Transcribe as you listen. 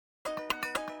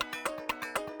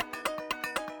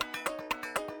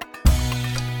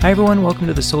Hi everyone, welcome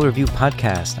to the SolarView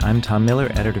podcast. I'm Tom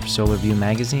Miller, editor of SolarView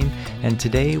magazine, and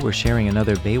today we're sharing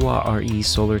another BayWa RE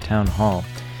Solar Town Hall.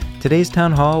 Today's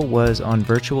town hall was on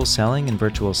virtual selling and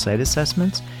virtual site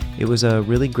assessments. It was a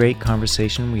really great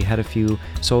conversation. We had a few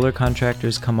solar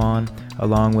contractors come on,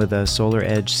 along with a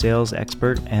SolarEdge sales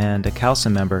expert, and a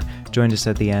CalSA member joined us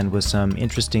at the end with some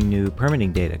interesting new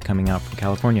permitting data coming out from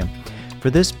California. For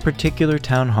this particular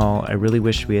town hall, I really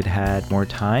wish we had had more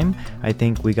time. I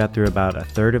think we got through about a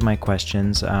third of my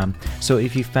questions. So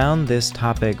if you found this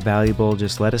topic valuable,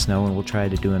 just let us know and we'll try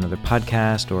to do another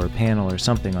podcast or a panel or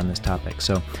something on this topic.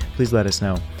 So please let us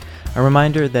know. A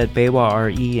reminder that BayWa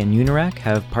RE and Unirac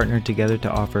have partnered together to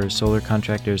offer solar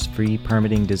contractors free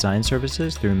permitting design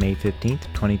services through May 15th,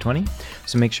 2020.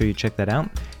 So make sure you check that out.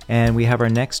 And we have our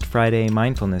next Friday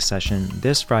mindfulness session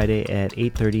this Friday at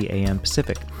 8:30 a.m.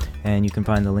 Pacific. And you can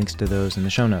find the links to those in the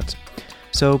show notes.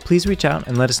 So please reach out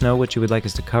and let us know what you would like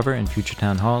us to cover in future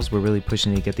town halls. We're really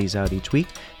pushing to get these out each week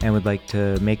and would like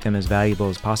to make them as valuable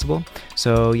as possible.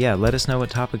 So yeah, let us know what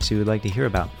topics you would like to hear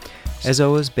about. As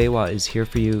always, BayWa is here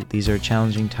for you. These are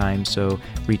challenging times, so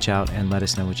reach out and let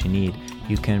us know what you need.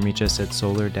 You can reach us at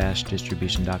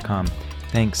solar-distribution.com.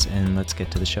 Thanks, and let's get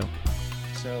to the show.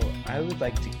 So I would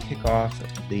like to kick off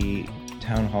the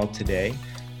town hall today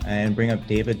and bring up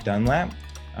David Dunlap.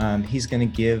 He's going to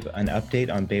give an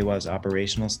update on BayWa's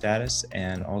operational status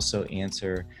and also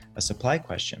answer a supply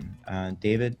question.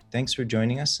 David, thanks for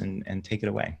joining us and take it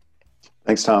away.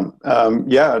 Thanks, Tom.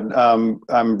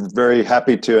 I'm very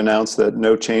happy to announce that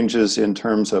no changes in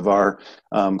terms of our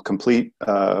complete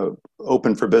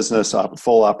open for business,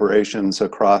 full operations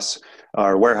across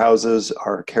our warehouses,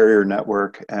 our carrier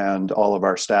network, and all of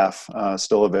our staff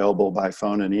still available by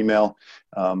phone and email,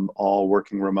 all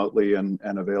working remotely and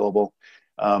available.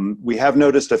 We have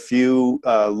noticed a few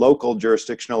local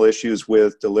jurisdictional issues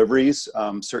with deliveries.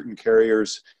 Certain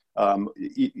carriers,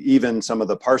 even some of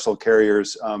the parcel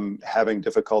carriers, having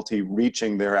difficulty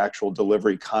reaching their actual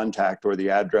delivery contact or the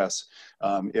address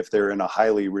if they're in a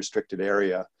highly restricted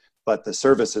area. But the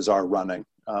services are running.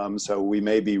 So we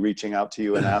may be reaching out to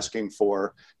you and asking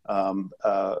for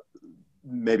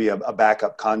maybe a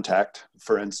backup contact,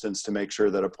 for instance, to make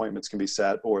sure that appointments can be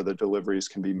set or the deliveries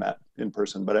can be met in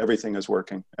person. But everything is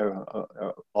working.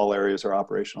 All areas are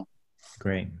operational.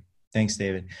 Great. Thanks,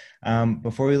 David.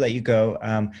 Before we let you go,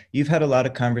 you've had a lot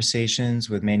of conversations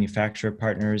with manufacturer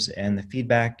partners, and the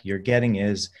feedback you're getting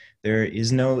is there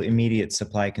is no immediate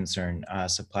supply concern.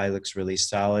 Supply looks really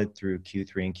solid through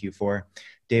Q3 and Q4.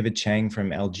 David Chang from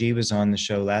LG was on the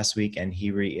show last week, and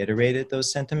he reiterated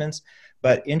those sentiments.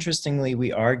 But interestingly,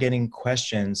 we are getting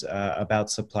questions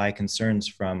about supply concerns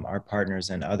from our partners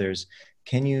and others.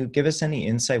 Can you give us any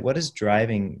insight? What is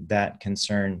driving that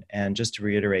concern? And just to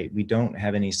reiterate, we don't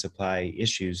have any supply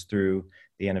issues through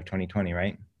the end of 2020,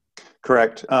 right?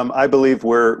 Correct. I believe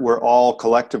we're all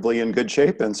collectively in good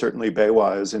shape, and certainly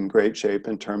BayWa is in great shape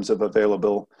in terms of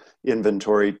available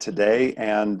inventory today,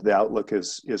 and the outlook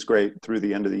is great through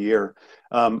the end of the year.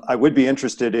 I would be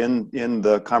interested in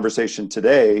the conversation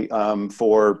today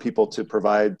for people to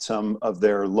provide some of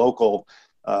their local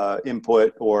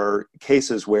input or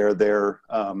cases where they're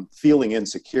feeling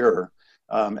insecure.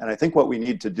 And I think what we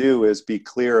need to do is be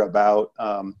clear about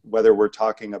whether we're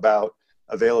talking about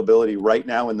availability right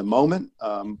now in the moment.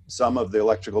 Some of the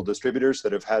electrical distributors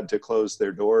that have had to close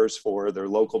their doors for their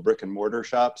local brick and mortar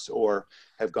shops or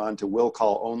have gone to will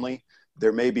call only,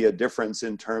 there may be a difference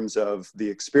in terms of the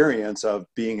experience of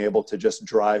being able to just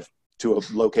drive to a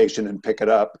location and pick it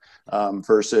up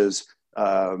versus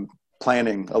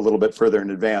planning a little bit further in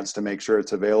advance to make sure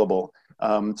it's available.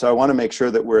 So I want to make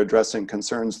sure that we're addressing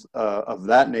concerns of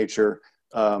that nature,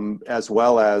 as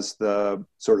well as the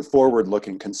sort of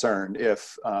forward-looking concern.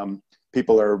 If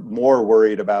people are more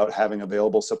worried about having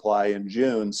available supply in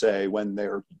June, say, when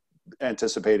they're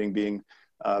anticipating being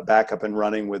back up and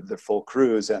running with the full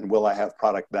crews, and will I have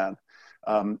product then?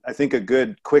 I think a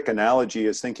good quick analogy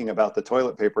is thinking about the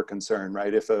toilet paper concern,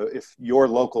 right? If your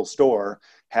local store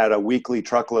had a weekly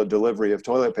truckload delivery of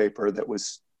toilet paper that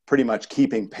was pretty much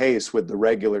keeping pace with the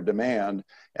regular demand,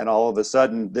 and all of a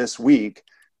sudden this week,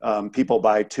 people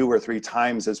buy 2 or 3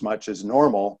 times as much as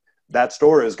normal, that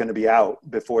store is going to be out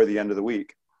before the end of the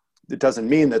week. It doesn't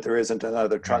mean that there isn't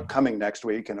another truck coming next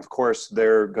week. And of course,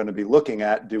 they're going to be looking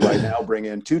at, do I now bring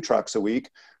in 2 trucks a week,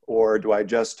 or do I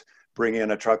just bring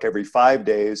in a truck every 5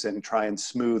 days and try and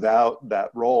smooth out that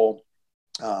roll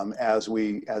as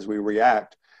we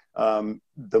react?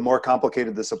 The more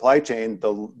complicated the supply chain,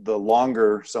 the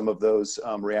longer some of those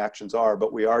reactions are,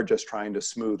 but we are just trying to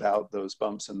smooth out those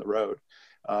bumps in the road.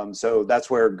 So that's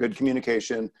where good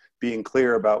communication, being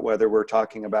clear about whether we're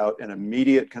talking about an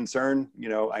immediate concern, you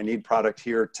know, I need product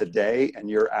here today and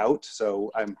you're out,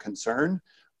 so I'm concerned,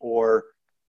 or,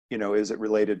 you know, is it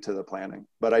related to the planning?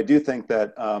 But I do think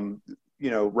that, you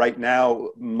know, right now,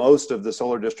 most of the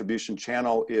solar distribution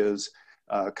channel is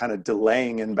kind of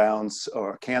delaying inbounds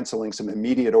or canceling some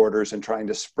immediate orders and trying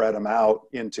to spread them out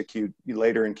into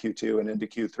later in Q2 and into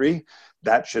Q3.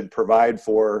 That should provide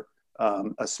for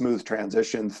a smooth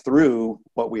transition through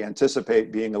what we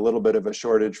anticipate being a little bit of a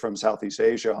shortage from Southeast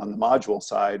Asia on the module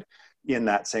side in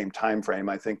that same time frame.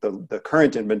 I think the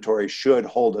current inventory should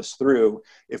hold us through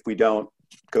if we don't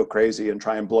go crazy and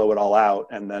try and blow it all out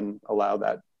and then allow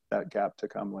that gap to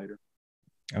come later.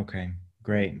 Okay,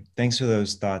 great. Thanks for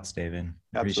those thoughts, David.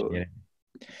 Absolutely.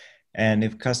 Appreciate it. And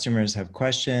if customers have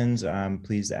questions,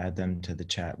 please add them to the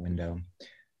chat window.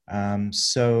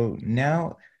 So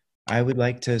now I would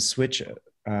like to switch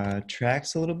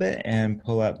tracks a little bit and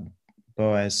pull up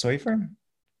Boaz Seufer.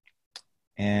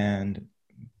 And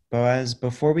Boaz,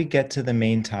 before we get to the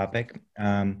main topic,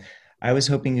 I was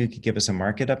hoping you could give us a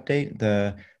market update.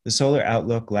 The solar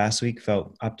outlook last week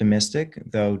felt optimistic,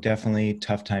 though definitely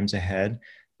tough times ahead.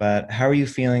 But how are you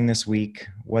feeling this week?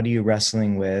 What are you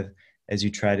wrestling with as you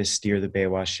try to steer the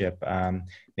BayWa ship?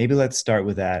 Maybe let's start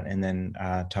with that and then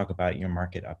talk about your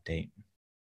market update.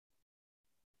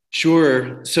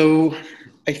 Sure. So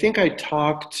I think I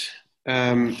talked,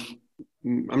 I'm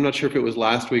not sure if it was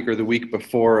last week or the week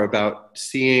before, about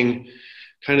seeing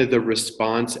kind of the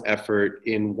response effort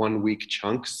in 1 week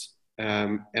chunks.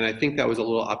 And I think that was a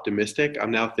little optimistic.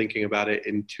 I'm now thinking about it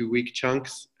in 2 week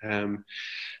chunks.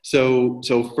 So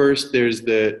first there's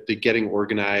the getting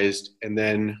organized, and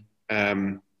then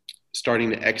starting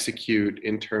to execute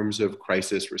in terms of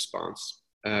crisis response.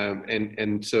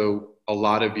 And so a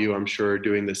lot of you, I'm sure, are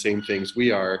doing the same things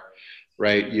we are,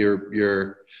 right?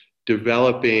 You're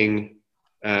developing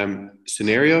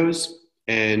scenarios,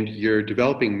 and you're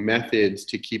developing methods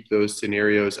to keep those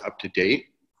scenarios up to date.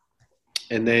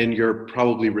 And then you're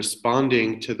probably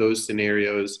responding to those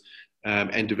scenarios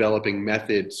and developing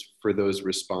methods for those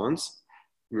responses.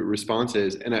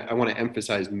 And I want to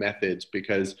emphasize methods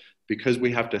because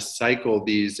we have to cycle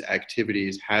these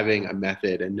activities, having a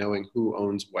method and knowing who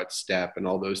owns what step and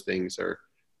all those things are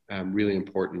really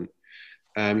important.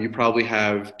 You probably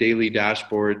have daily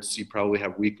dashboards. You probably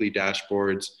have weekly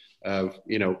dashboards of,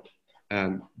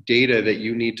 data that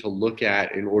you need to look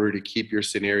at in order to keep your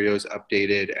scenarios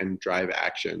updated and drive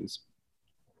actions.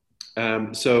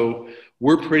 So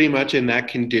we're pretty much in that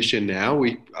condition now.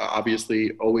 We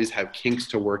obviously always have kinks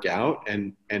to work out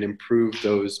and improve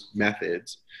those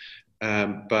methods.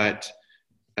 But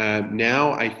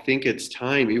now I think it's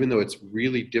time, even though it's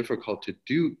really difficult to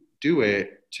do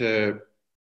it, to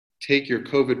take your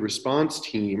COVID response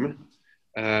team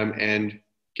and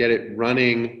get it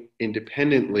running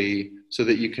independently so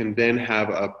that you can then have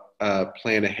a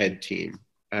plan ahead team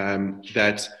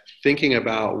that's thinking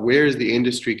about where's the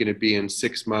industry going to be in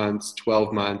 6 months,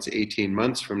 12 months, 18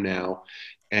 months from now,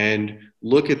 and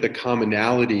look at the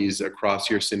commonalities across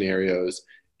your scenarios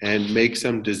and make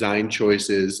some design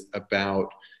choices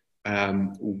about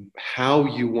how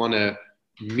you want to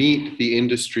meet the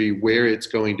industry where it's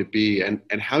going to be, and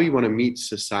how you want to meet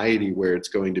society where it's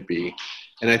going to be.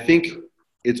 And I think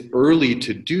it's early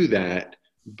to do that,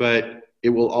 but it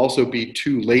will also be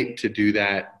too late to do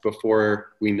that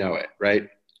before we know it, right?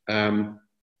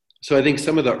 So I think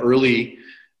some of the early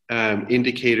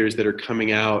indicators that are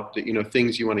coming out, that,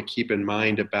 things you want to keep in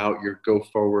mind about your go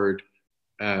forward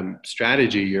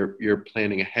strategy, your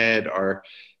planning ahead, are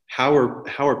how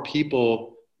are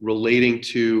people relating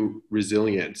to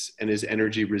resilience, and is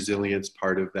energy resilience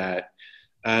part of that?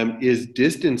 Is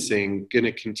distancing going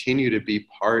to continue to be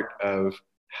part of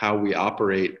how we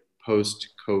operate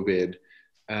post-COVID?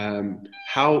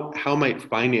 How might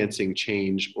financing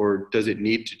change, or does it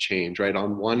need to change, right?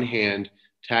 On one hand,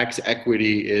 tax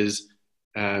equity is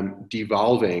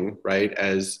devolving, right,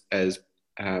 as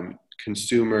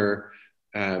consumer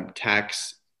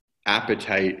tax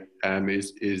appetite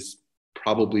is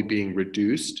probably being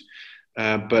reduced.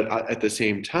 But at the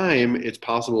same time, it's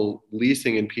possible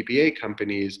leasing and PPA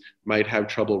companies might have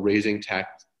trouble raising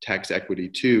tax equity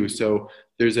too. So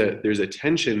there's a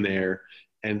tension there,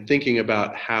 and thinking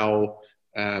about how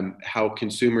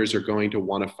consumers are going to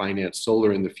want to finance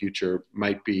solar in the future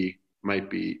might be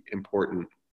important.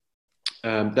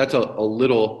 That's a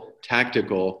little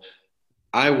tactical.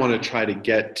 I want to try to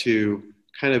get to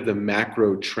kind of the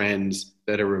macro trends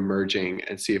that are emerging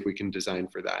and see if we can design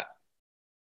for that.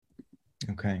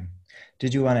 Okay.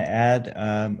 Did you want to add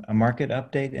a market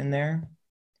update in there?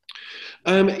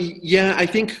 Yeah, I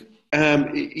think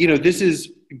This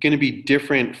is going to be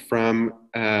different from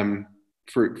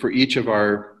for each of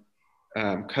our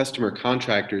customer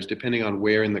contractors, depending on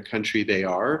where in the country they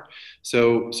are.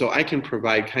 So I can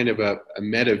provide kind of a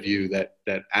meta view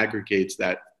that aggregates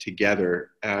that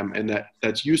together, and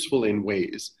that's useful in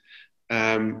ways.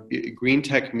 Green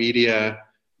Tech Media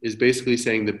is basically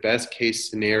saying the best case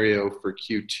scenario for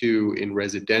Q2 in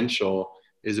residential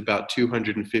is about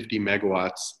 250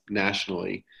 megawatts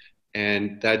nationally.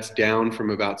 And that's down from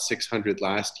about 600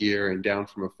 last year and down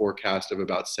from a forecast of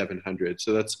about 700.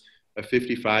 So that's a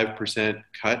 55%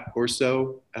 cut or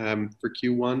so for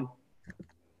Q1.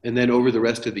 And then over the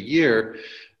rest of the year,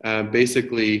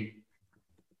 basically,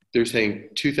 they're saying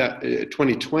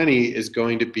 2020 is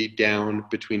going to be down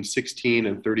between 16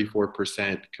 and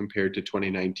 34% compared to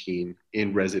 2019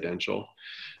 in residential.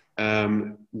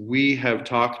 We have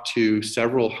talked to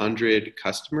several hundred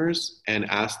customers and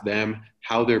asked them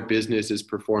how their business is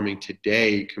performing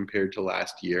today compared to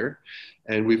last year.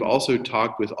 And we've also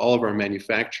talked with all of our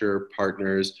manufacturer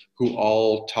partners who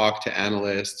all talk to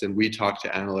analysts, and we talk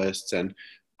to analysts, and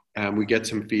we get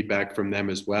some feedback from them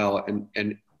as well.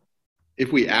 And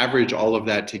if we average all of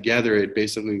that together, it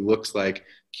basically looks like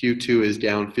Q2 is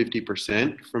down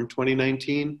 50% from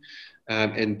 2019.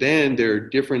 And then there are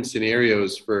different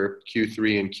scenarios for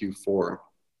Q3 and Q4,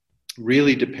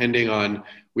 really depending on,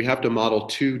 we have to model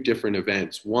two different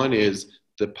events. One is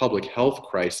the public health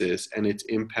crisis and its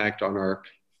impact on our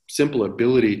simple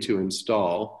ability to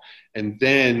install. And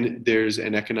then there's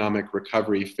an economic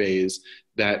recovery phase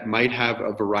that might have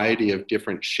a variety of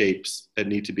different shapes that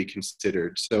need to be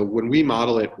considered. So when we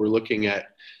model it, we're looking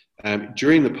at,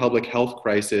 during the public health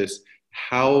crisis,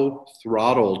 how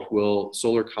throttled will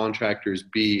solar contractors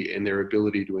be in their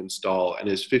ability to install, and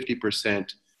is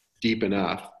 50% deep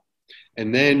enough?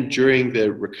 And then during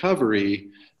the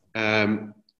recovery,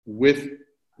 with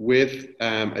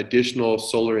additional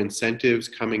solar incentives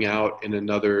coming out in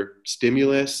another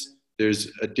stimulus, there's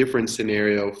a different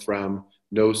scenario from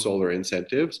no solar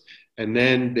incentives. And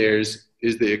then is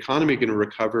the economy going to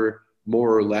recover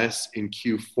more or less in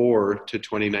Q4 to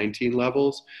 2019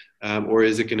 levels? Or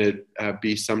is it going to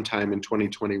be sometime in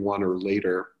 2021 or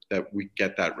later that we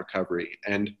get that recovery?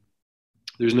 And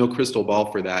there's no crystal ball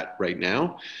for that right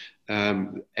now.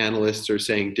 Analysts are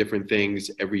saying different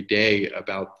things every day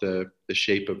about the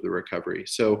shape of the recovery.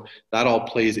 So that all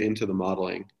plays into the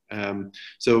modeling.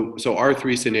 So our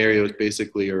three scenarios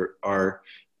basically are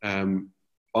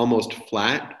almost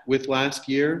flat with last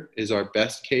year is our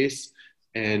best case,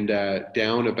 and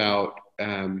down about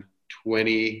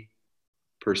 20%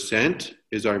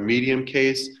 is our medium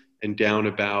case, and down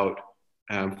about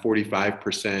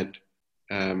 45%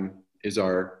 is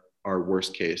our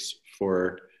worst case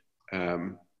for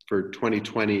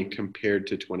 2020 compared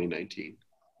to 2019.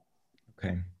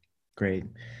 Okay, great.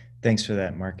 Thanks for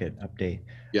that market update.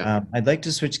 Yeah. I'd like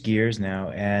to switch gears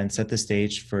now and set the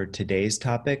stage for today's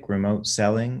topic, remote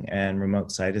selling and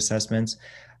remote site assessments.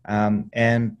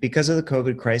 And because of the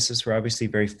COVID crisis, we're obviously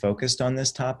very focused on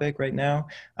this topic right now.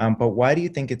 But why do you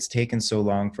think it's taken so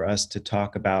long for us to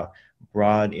talk about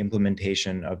broad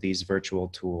implementation of these virtual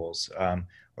tools?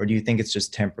 Or do you think it's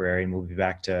just temporary and we'll be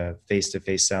back to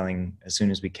face-to-face selling as soon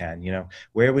as we can?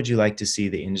 Where would you like to see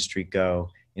the industry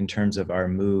go in terms of our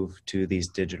move to these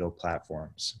digital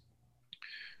platforms?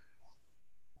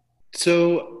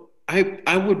 So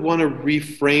I would want to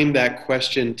reframe that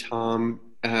question, Tom,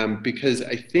 because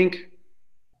I think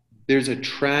there's a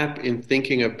trap in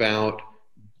thinking about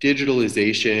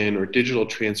digitalization or digital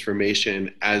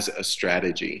transformation as a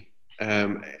strategy.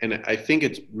 And I think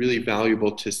it's really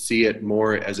valuable to see it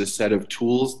more as a set of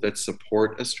tools that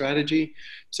support a strategy.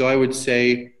 So I would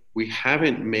say we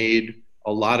haven't made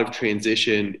a lot of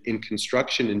transition in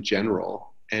construction in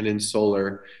general and in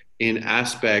solar in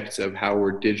aspects of how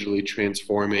we're digitally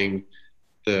transforming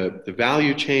the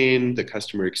value chain, the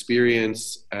customer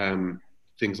experience,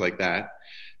 things like that.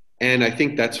 And I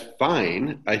think that's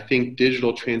fine. I think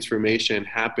digital transformation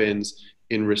happens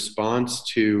in response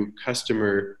to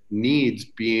customer needs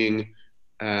being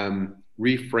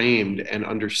reframed and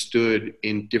understood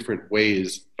in different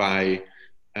ways by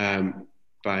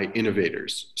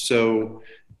innovators. So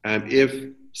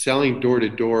if selling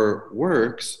door-to-door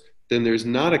works, then there's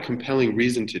not a compelling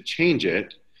reason to change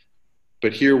it.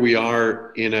 But here we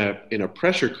are in a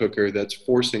pressure cooker that's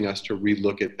forcing us to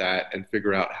relook at that and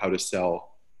figure out how to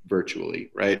sell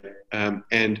virtually, right?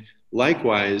 And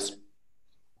likewise,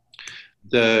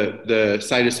 the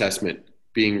site assessment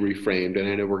being reframed, and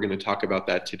I know we're going to talk about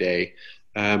that today.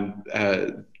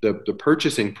 the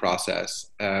purchasing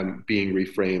process being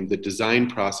reframed, the design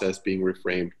process being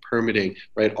reframed, permitting,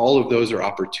 right? All of those are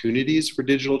opportunities for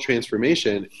digital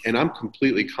transformation, and I'm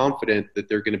completely confident that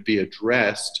they're going to be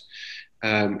addressed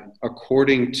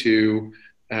according to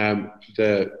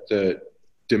the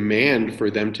demand for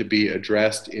them to be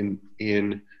addressed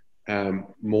in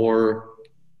more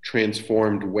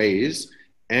transformed ways,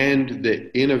 and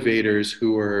the innovators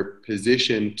who are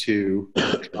positioned to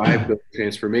drive those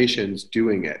transformations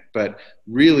doing it. But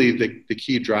really, the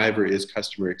key driver is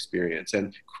customer experience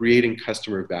and creating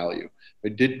customer value.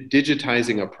 But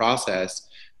digitizing a process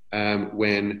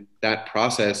when that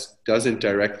process doesn't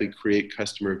directly create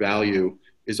customer value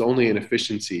is only an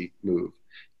efficiency move.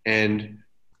 And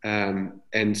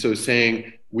so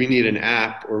saying we need an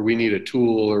app or we need a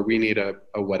tool or we need a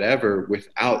whatever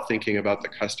without thinking about the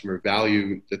customer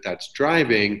value that's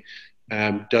driving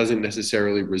doesn't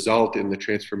necessarily result in the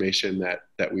transformation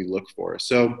that we look for.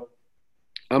 So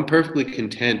I'm perfectly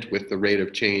content with the rate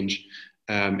of change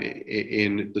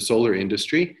in the solar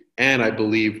industry. And I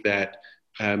believe that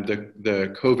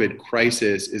the COVID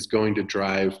crisis is going to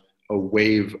drive a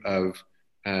wave of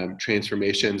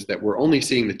transformations that we're only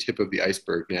seeing the tip of the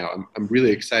iceberg now. I'm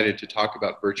really excited to talk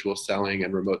about virtual selling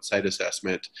and remote site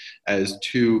assessment as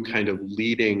two kind of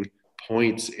leading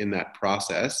points in that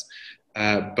process.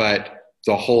 But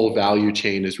the whole value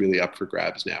chain is really up for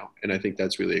grabs now. And I think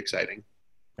that's really exciting.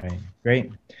 Right.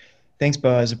 Great. Thanks,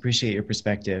 Boaz. Appreciate your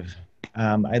perspective.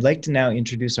 I'd like to now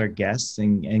introduce our guests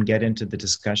and get into the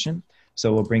discussion.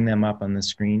 So we'll bring them up on the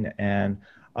screen. And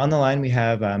on the line, we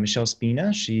have Michelle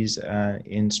Spina. She's an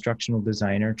instructional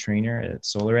designer, trainer at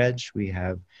SolarEdge. We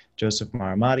have Joseph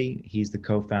Maramati. He's the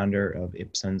co-founder of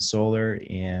Ipsun Solar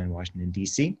in Washington,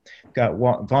 D.C. We've got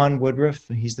Vaughn Woodruff.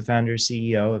 He's the founder and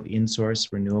CEO of InSource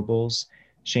Renewables.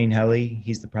 Shane Helly.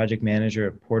 He's the project manager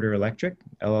at Porter Electric,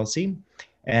 LLC.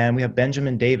 And we have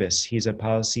Benjamin Davis. He's a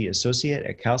policy associate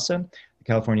at CALSA, the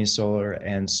California Solar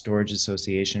and Storage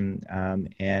Association,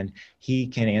 and he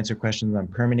can answer questions on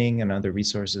permitting and other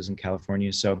resources in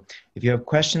California. So if you have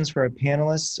questions for our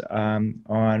panelists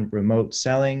on remote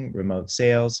selling, remote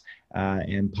sales,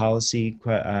 and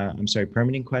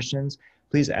permitting questions,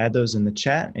 please add those in the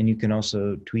chat, and you can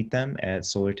also tweet them at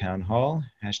Solar Town Hall,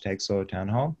 hashtag Solar Town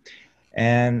Hall.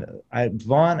 And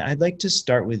Vaughn, I'd like to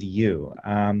start with you.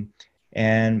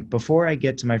 And before I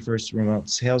get to my first remote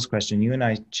sales question, you and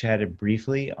I chatted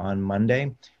briefly on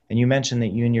Monday, and you mentioned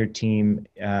that you and your team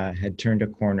had turned a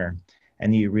corner,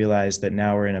 and you realized that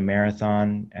now we're in a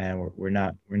marathon and we're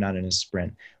not in a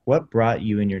sprint. What brought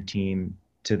you and your team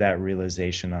to that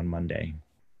realization on Monday?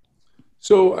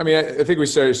 So, I mean, I think we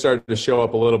started to show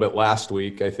up a little bit last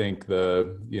week. I think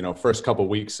the first couple of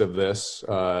weeks of this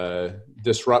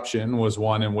disruption was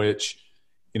one in which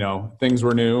things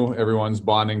were new. Everyone's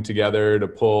bonding together to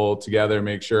pull together,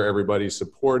 make sure everybody's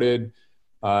supported.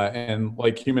 And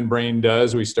like human brain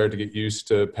does, we start to get used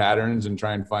to patterns and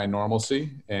try and find normalcy.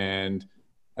 And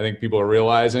I think people are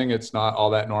realizing it's not all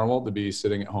that normal to be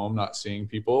sitting at home, not seeing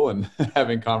people and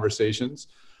having conversations.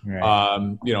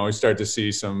 Right. We start to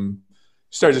see just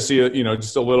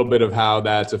a little bit of how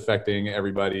that's affecting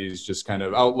everybody's just kind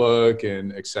of outlook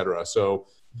and et cetera. So,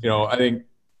 I think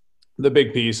the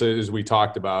big piece, as we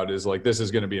talked about, is like, this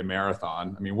is going to be a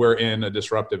marathon. I mean, we're in a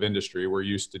disruptive industry. We're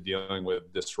used to dealing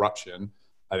with disruption.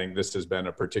 I think this has been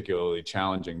a particularly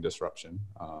challenging disruption.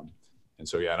 And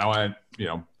so, yeah, and I want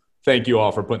to, thank you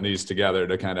all for putting these together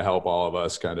to kind of help all of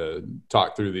us kind of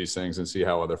talk through these things and see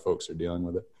how other folks are dealing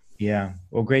with it. Yeah.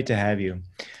 Well, great to have you.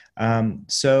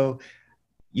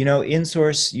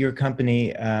 InSource, your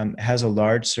company, has a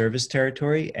large service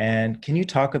territory. And can you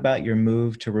talk about your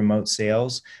move to remote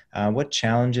sales? What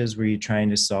challenges were you trying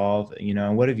to solve?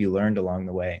 And what have you learned along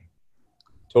the way?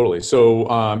 Totally.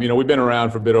 So, we've been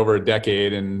around for a bit over a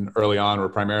decade, and early on, we're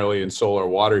primarily in solar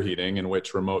water heating, in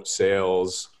which remote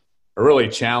sales are really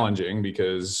challenging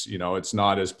because, it's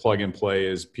not as plug and play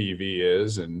as PV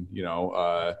is. And,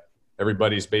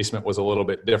 everybody's basement was a little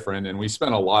bit different. And we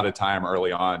spent a lot of time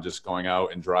early on just going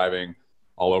out and driving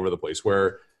all over the place.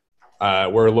 We're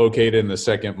located in the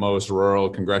second most rural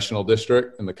congressional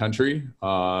district in the country.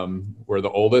 We're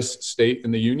the oldest state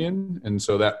in the union. And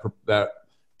so that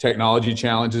technology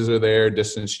challenges are there,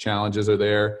 distance challenges are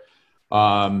there.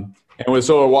 And with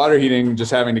solar water heating, just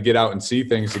having to get out and see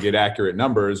things to get accurate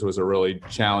numbers was a really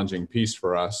challenging piece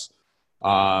for us.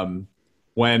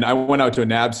 When I went out to a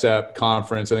NABCEP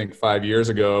conference, I think 5 years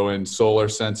ago, and Solar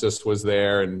Census was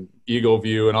there and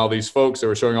EagleView and all these folks that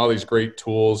were showing all these great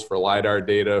tools for LiDAR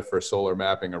data for solar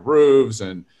mapping of roofs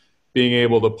and being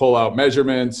able to pull out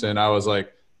measurements. And I was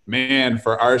like, man,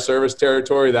 for our service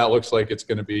territory, that looks like it's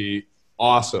going to be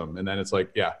awesome. And then it's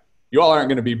like, yeah, you all aren't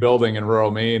going to be building in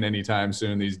rural Maine anytime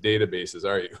soon, these databases,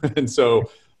 are you? And so,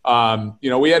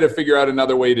 we had to figure out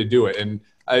another way to do it. And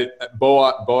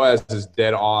Boaz is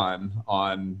dead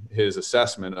on his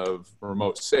assessment of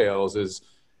remote sales is,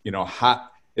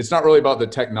 it's not really about the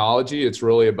technology. It's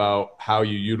really about how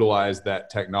you utilize that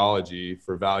technology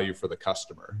for value for the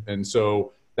customer. And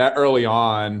so that early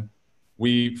on,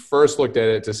 we first looked at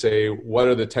it to say, what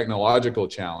are the technological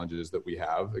challenges that we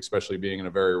have, especially being in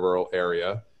a very rural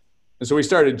area? And so we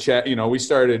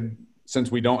started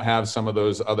since we don't have some of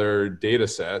those other data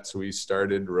sets, we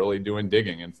started really doing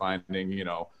digging and finding,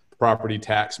 property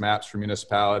tax maps for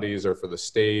municipalities or for the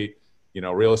state,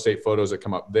 real estate photos that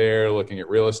come up there, looking at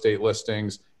real estate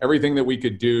listings, everything that we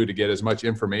could do to get as much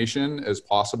information as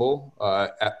possible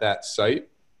at that site.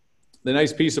 The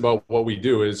nice piece about what we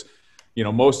do is,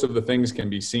 most of the things can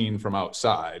be seen from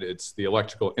outside. It's the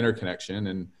electrical interconnection.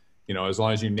 And, as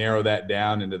long as you narrow that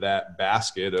down into that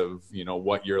basket of,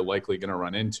 what you're likely going to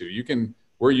run into,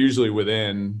 we're usually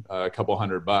within a couple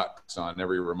 $100 on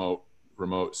every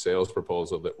remote sales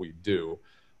proposal that we do.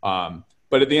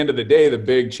 But at the end of the day, the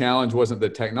big challenge wasn't the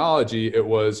technology. It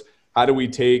was, how do we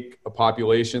take a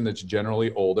population that's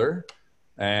generally older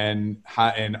and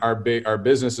our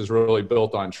business is really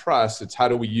built on trust. It's how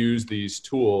do we use these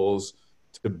tools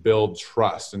to build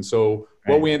trust? And so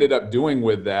what we ended up doing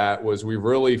with that was we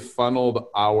really funneled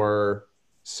our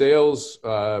sales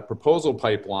proposal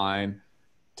pipeline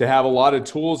to have a lot of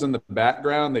tools in the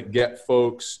background that get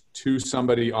folks to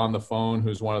somebody on the phone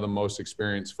who's one of the most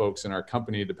experienced folks in our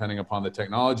company, depending upon the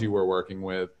technology we're working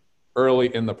with,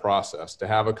 early in the process, to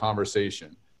have a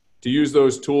conversation, to use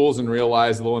those tools and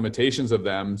realize the limitations of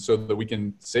them so that we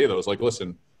can say those, like,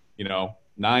 listen,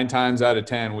 9 times out of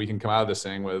 10, we can come out of this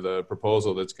thing with a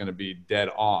proposal that's going to be dead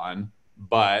on,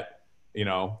 but,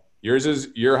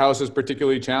 your house is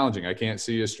particularly challenging. I can't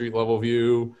see a street level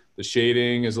view. The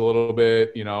shading is a little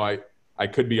bit, I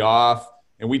could be off.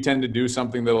 And we tend to do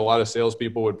something that a lot of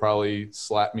salespeople would probably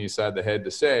slap me aside the head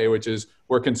to say, which is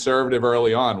we're conservative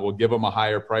early on. We'll give them a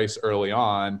higher price early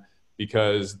on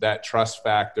because that trust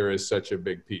factor is such a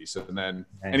big piece. And then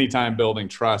anytime building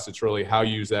trust, it's really how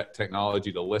you use that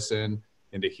technology to listen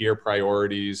and to hear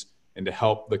priorities and to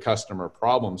help the customer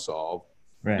problem solve.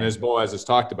 Right. And as Boaz has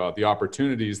talked about, the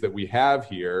opportunities that we have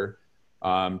here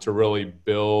to really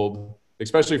build,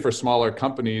 especially for smaller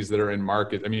companies that are in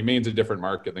market. I mean, Maine's a different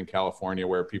market than California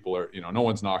where people are, no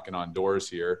one's knocking on doors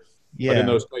here. Yeah. But in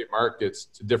those great markets,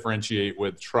 to differentiate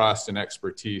with trust and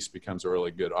expertise becomes a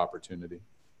really good opportunity.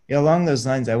 Yeah, along those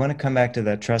lines, I want to come back to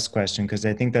that trust question because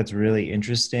I think that's really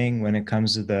interesting when it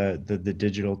comes to the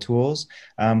digital tools.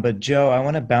 But Joe, I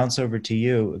want to bounce over to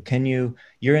you.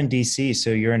 You're in DC,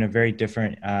 so you're in a very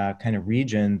different kind of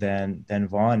region than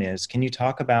Vaughn is. Can you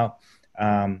talk about,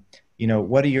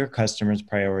 what are your customers'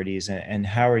 priorities and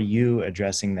how are you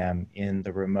addressing them in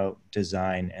the remote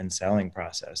design and selling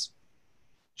process?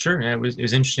 Sure. And it was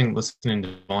interesting listening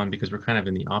to Vaughn because we're kind of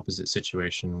in the opposite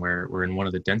situation where we're in one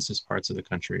of the densest parts of the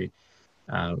country,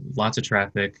 lots of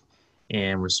traffic,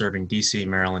 and we're serving DC,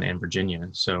 Maryland, and Virginia.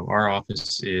 So our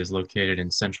office is located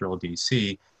in central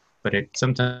DC, but it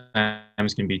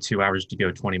sometimes can be 2 hours to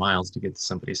go 20 miles to get to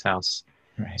somebody's house.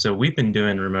 Right. So we've been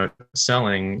doing remote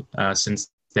selling since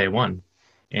day one.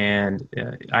 And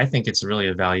I think it's really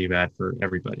a value add for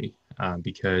everybody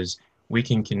because we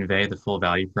can convey the full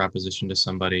value proposition to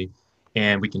somebody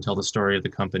and we can tell the story of the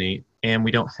company and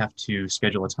we don't have to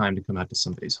schedule a time to come out to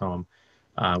somebody's home.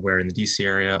 Where in the DC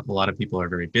area, a lot of people are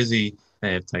very busy.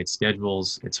 They have tight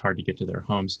schedules. It's hard to get to their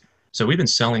homes. So we've been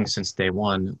selling since day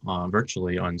one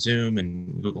virtually on Zoom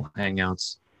and Google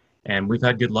Hangouts, and we've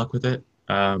had good luck with it.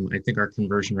 I think our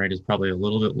conversion rate is probably a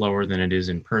little bit lower than it is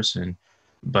in person.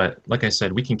 But like I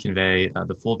said, we can convey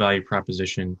the full value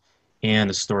proposition and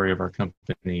the story of our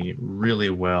company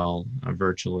really well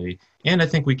virtually. And I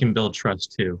think we can build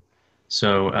trust too.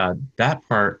 So that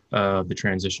part of the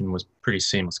transition was pretty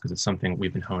seamless because it's something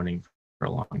we've been honing for a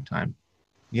long time.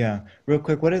 Yeah. Real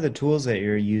quick, what are the tools that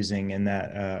you're using in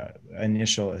that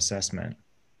initial assessment?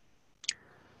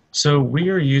 So we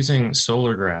are using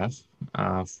SolarGraph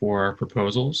for our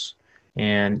proposals.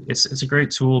 And it's a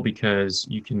great tool because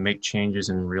you can make changes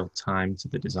in real time to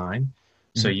the design.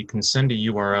 So you can send a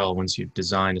URL once you've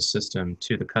designed a system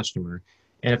to the customer.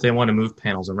 And if they want to move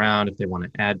panels around, if they want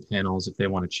to add panels, if they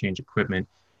want to change equipment,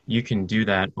 you can do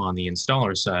that on the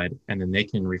installer side. And then they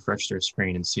can refresh their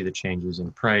screen and see the changes in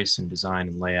price and design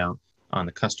and layout on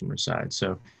the customer side.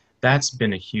 So that's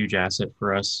been a huge asset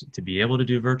for us to be able to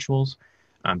do virtuals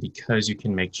because you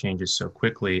can make changes so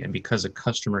quickly and because a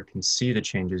customer can see the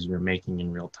changes you're making in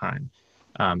real time.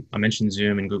 I mentioned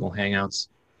Zoom and Google Hangouts.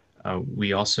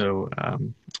 We also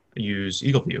use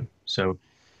EagleView. So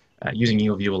using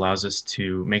EagleView allows us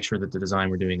to make sure that the design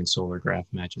we're doing in SolarGraph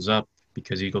matches up,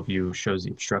 because EagleView shows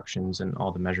the obstructions and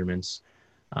all the measurements.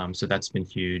 So that's been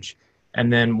huge.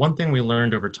 And then one thing we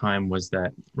learned over time was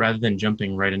that rather than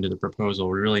jumping right into the proposal,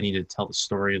 we really needed to tell the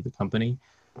story of the company,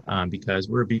 because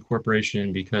we're a B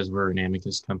corporation, because we're an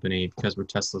Amicus company, because we're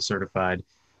Tesla certified.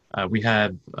 We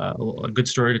have a good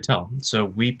story to tell. So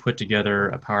we put together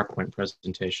a PowerPoint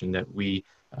presentation that we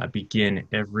begin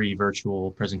every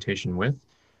virtual presentation with,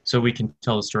 so we can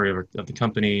tell the story of the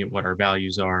company, what our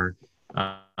values are,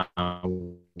 what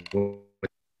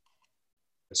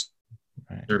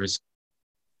service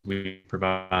we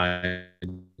provide.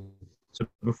 So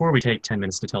before we take 10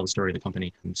 minutes to tell the story of the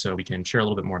company, so we can share a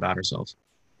little bit more about ourselves.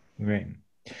 Great.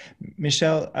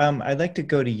 Michelle, I'd like to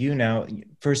go to you now.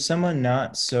 For someone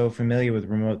not so familiar with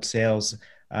remote sales,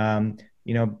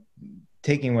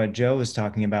 taking what Joe was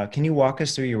talking about, can you walk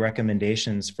us through your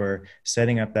recommendations for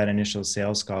setting up that initial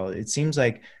sales call? It seems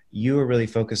like you are really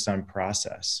focused on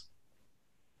process.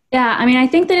 Yeah, I mean, I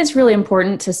think that it's really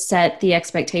important to set the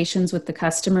expectations with the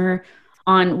customer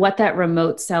on what that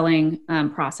remote selling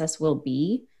process will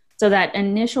be. So that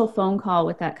initial phone call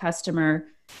with that customer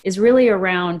is really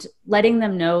around letting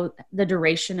them know the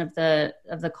duration of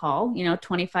the call,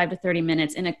 25 to 30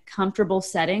 minutes in a comfortable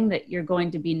setting that you're going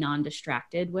to be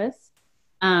non-distracted with.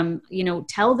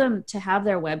 Tell them to have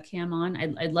their webcam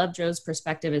on. I love Joe's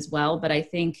perspective as well, but I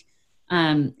think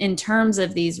in terms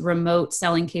of these remote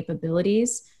selling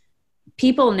capabilities,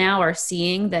 people now are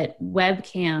seeing that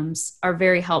webcams are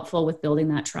very helpful with building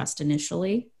that trust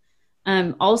initially.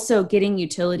 Also getting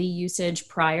utility usage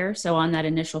prior. So on that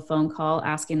initial phone call,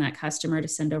 asking that customer to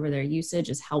send over their usage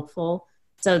is helpful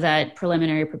so that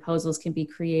preliminary proposals can be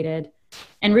created.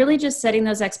 And really just setting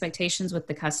those expectations with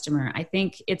the customer. I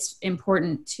think it's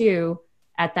important too,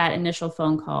 at that initial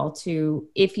phone call, to,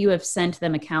 if you have sent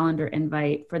them a calendar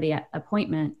invite for the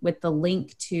appointment with the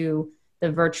link to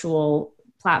the virtual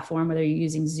platform, whether you're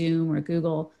using Zoom or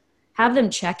Google, have them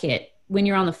check it when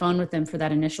you're on the phone with them for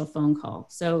that initial phone call.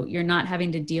 So you're not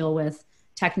having to deal with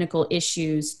technical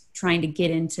issues trying to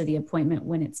get into the appointment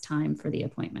when it's time for the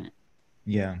appointment.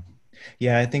 Yeah.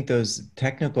 Yeah, I think those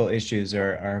technical issues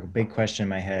are a big question in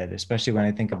my head, especially when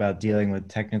I think about dealing with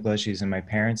technical issues in my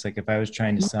parents. Like if I was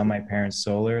trying to sell my parents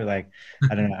solar, I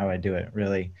don't know how I do it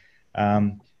really.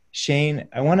 Shane,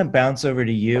 I want to bounce over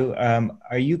to you.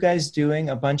 Are you guys doing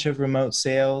a bunch of remote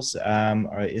sales,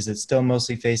 or is it still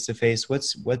mostly face-to-face?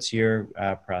 What's your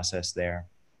process there?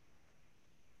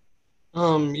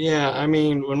 Yeah, I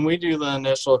mean, when we do the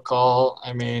initial call,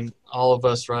 I mean, all of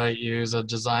us, right, use a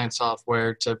design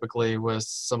software typically with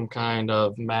some kind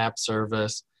of map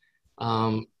service.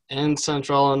 In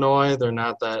Central Illinois, they're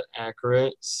not that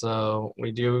accurate, so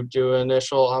we do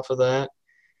initial off of that.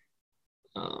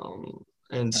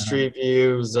 And Street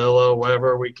View, Zillow,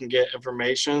 wherever we can get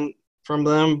information from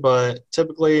them, but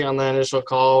typically on the initial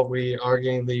call, we are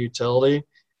getting the utility.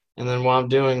 And then what I'm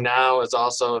doing now is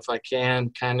also, if I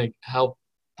can, kind of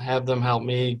have them help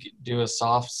me do a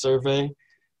soft survey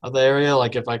of the area.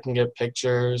 Like if I can get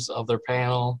pictures of their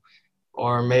panel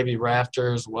or maybe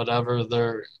rafters, whatever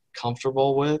they're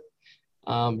comfortable with.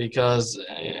 Because,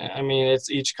 I mean, it's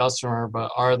each customer,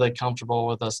 but are they comfortable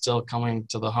with us still coming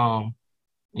to the home?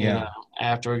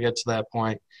 After we get to that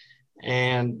point.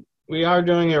 And we are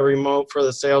doing a remote for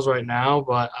the sales right now,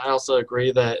 but I also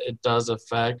agree that it does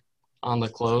affect on the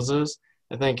closes.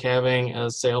 I think having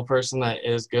a salesperson that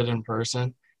is good in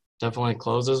person definitely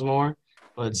closes more,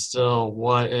 but still,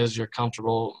 what is your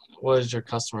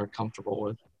customer comfortable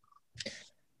with?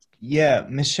 Yeah,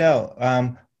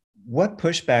 Michelle, what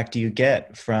pushback do you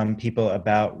get from people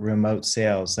about remote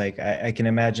sales? Like I can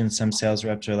imagine some sales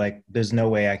reps are like, there's no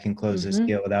way I can close this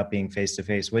deal without being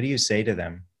face-to-face. What do you say to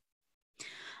them?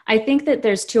 I think that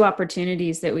there's two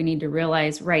opportunities that we need to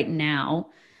realize right now,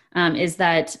 is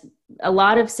that a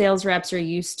lot of sales reps are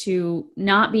used to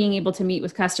not being able to meet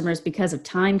with customers because of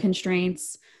time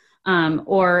constraints,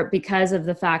 or because of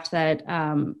the fact that,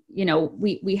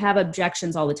 we have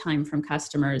objections all the time from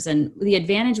customers. And the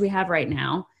advantage we have right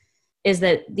now is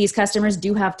that these customers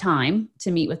do have time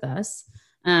to meet with us.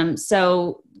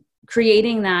 So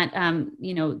creating that,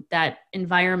 that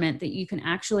environment that you can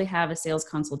actually have a sales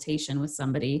consultation with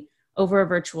somebody over a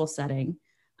virtual setting.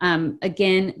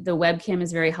 Again, the webcam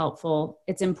is very helpful.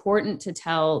 It's important to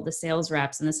tell the sales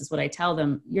reps, and this is what I tell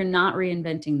them, you're not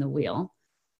reinventing the wheel.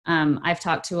 I've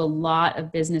talked to a lot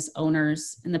of business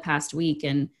owners in the past week,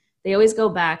 and they always go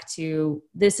back to,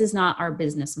 this is not our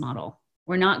business model.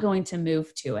 We're not going to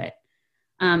move to it.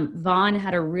 Vaughn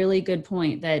had a really good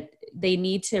point that they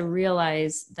need to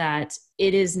realize that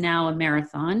it is now a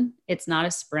marathon. It's not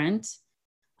a sprint.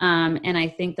 And I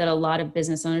think that a lot of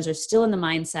business owners are still in the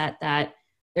mindset that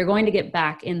they're going to get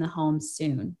back in the home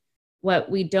soon.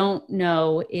 What we don't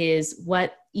know is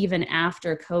what, even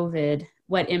after COVID,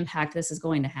 what impact this is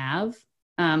going to have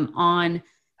on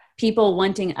people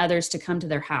wanting others to come to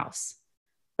their house.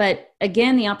 But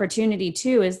again, the opportunity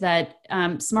too is that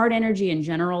smart energy in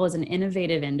general is an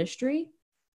innovative industry.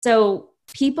 So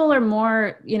people are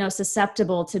more,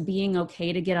 susceptible to being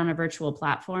okay to get on a virtual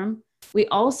platform. We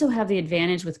also have the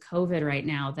advantage with COVID right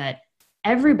now that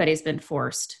everybody's been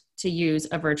forced to use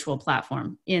a virtual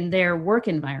platform in their work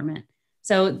environment.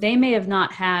 So they may have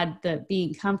not had the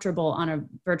being comfortable on a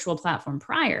virtual platform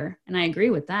prior, and I agree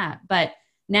with that. But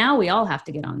now we all have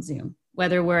to get on Zoom,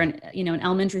 whether we're an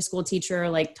elementary school teacher,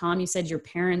 like Tom, you said your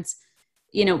parents.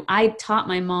 I taught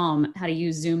my mom how to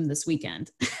use Zoom this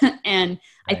weekend, and right.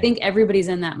 I think everybody's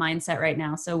in that mindset right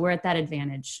now. So we're at that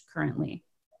advantage currently.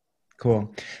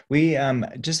 Cool. We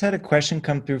just had a question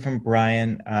come through from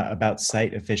Brian about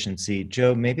site efficiency.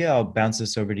 Joe, maybe I'll bounce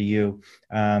this over to you.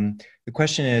 The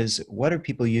question is, what are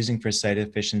people using for site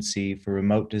efficiency for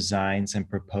remote designs and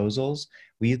proposals?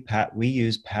 We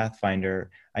use Pathfinder.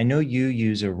 I know you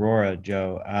use Aurora,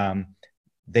 Joe.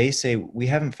 They say we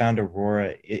haven't found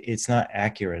Aurora. It's not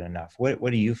accurate enough. What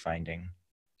are you finding?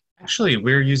 Actually,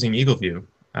 we're using EagleView,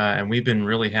 and we've been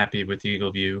really happy with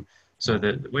EagleView. So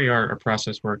the way our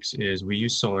process works is we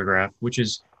use SolarGraph, which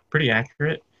is pretty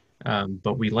accurate,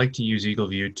 but we like to use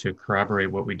EagleView to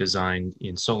corroborate what we designed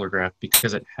in SolarGraph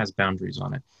because it has boundaries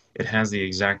on it. It has the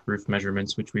exact roof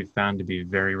measurements, which we've found to be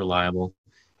very reliable.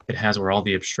 It has where all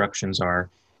the obstructions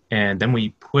are. And then we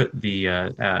put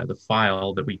the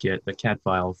file that we get, the CAD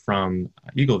file from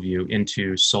EagleView,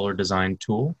 into Solar Design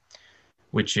Tool,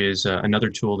 which is another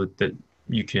tool that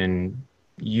you can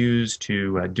use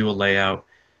to do a layout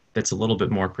that's a little bit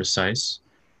more precise.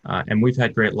 And we've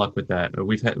had great luck with that.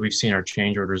 We've seen our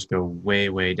change orders go way,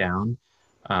 way down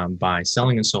by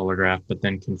selling in SolarGraph, but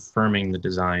then confirming the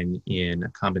design in a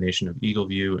combination of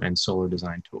EagleView and Solar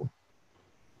Design Tool.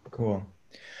 Cool.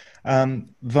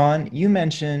 Vaughn, you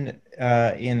mentioned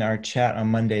in our chat on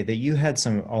Monday that you had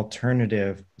some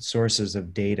alternative sources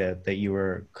of data that you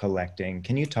were collecting.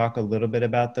 Can you talk a little bit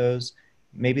about those?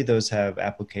 Maybe those have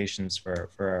applications for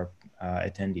our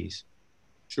attendees.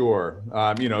 Sure.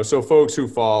 So folks who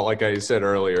fall, like I said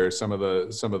earlier, some of the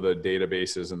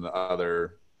databases and the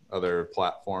other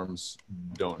platforms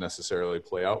don't necessarily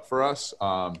play out for us.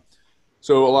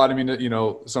 So a lot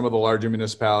of, some of the larger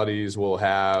municipalities will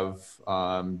have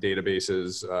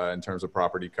databases in terms of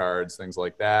property cards, things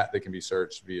like that. They can be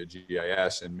searched via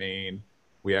GIS. In Maine,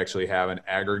 we actually have an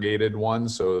aggregated one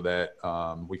so that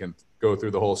we can go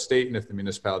through the whole state. And if the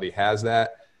municipality has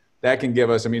that, that can give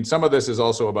us, some of this is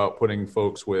also about putting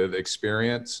folks with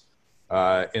experience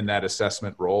in that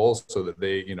assessment role so that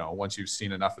they, once you've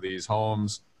seen enough of these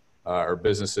homes or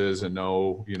businesses and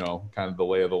know, kind of the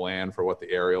lay of the land for what the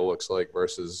aerial looks like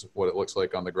versus what it looks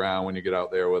like on the ground when you get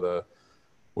out there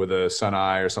with a sun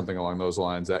eye or something along those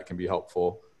lines, that can be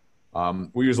helpful.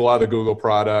 We use a lot of the Google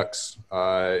products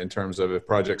in terms of if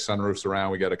Project Sunroof's around,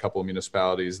 we got a couple of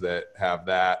municipalities that have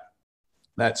that.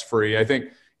 That's free. I think,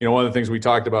 one of the things we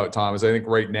talked about, Tom, is I think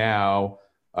right now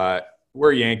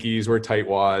we're Yankees, we're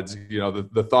tightwads.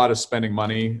 The thought of spending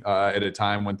money at a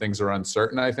time when things are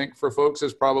uncertain, I think for folks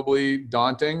is probably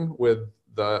daunting with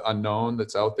the unknown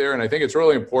that's out there. And I think it's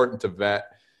really important to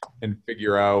vet and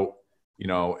figure out,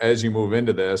 as you move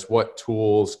into this, what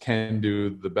tools can do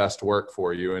the best work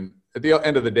for you. And at the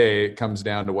end of the day, it comes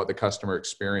down to what the customer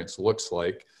experience looks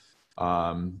like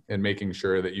and making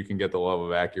sure that you can get the level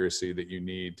of accuracy that you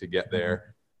need to get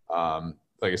there.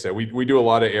 Like I said, we do a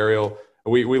lot of aerial.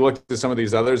 We looked at some of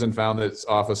these others and found that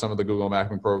off of some of the Google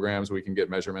mapping programs, we can get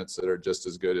measurements that are just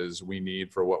as good as we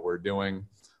need for what we're doing.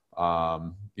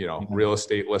 Real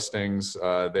estate listings,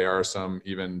 there are some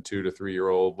even 2 to 3 year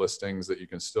old listings that you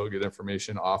can still get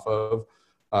information off of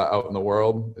out in the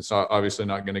world. It's obviously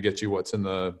not going to get you what's in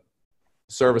the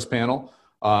service panel,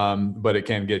 but it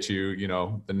can get you,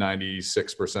 the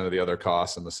 96% of the other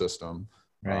costs in the system.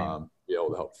 Right. Be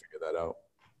able to help figure that out.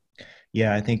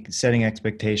 Yeah, I think setting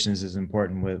expectations is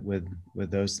important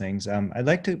with those things. I'd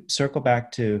like to circle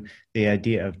back to the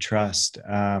idea of trust.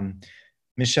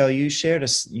 Michelle, you shared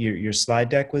your slide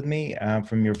deck with me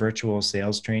from your virtual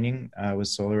sales training with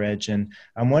SolarEdge, and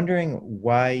I'm wondering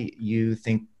why you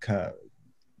think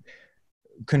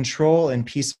control and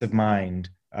peace of mind,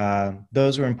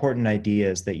 those were important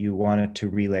ideas that you wanted to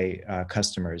relay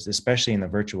customers, especially in the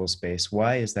virtual space.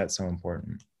 Why is that so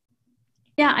important?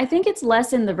 Yeah, I think it's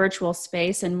less in the virtual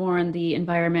space and more in the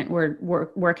environment we're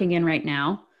working in right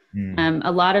now.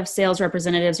 A lot of sales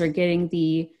representatives are getting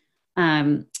the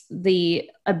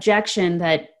objection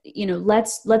that,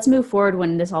 let's move forward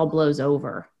when this all blows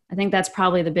over. I think that's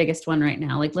probably the biggest one right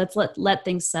now. Like, let's let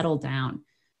things settle down.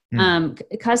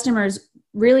 Customers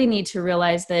really need to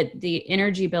realize that the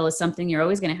energy bill is something you're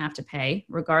always going to have to pay,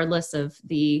 regardless of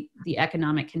the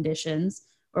economic conditions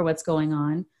or what's going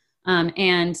on.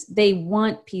 And they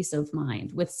want peace of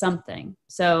mind with something.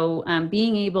 So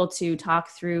being able to talk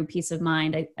through peace of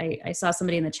mind, I saw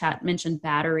somebody in the chat mention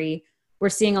battery. We're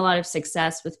seeing a lot of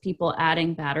success with people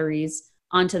adding batteries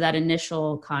onto that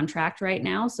initial contract right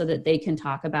now so that they can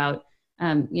talk about,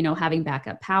 having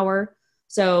backup power.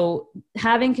 So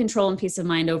having control and peace of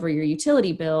mind over your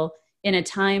utility bill in a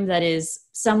time that is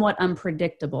somewhat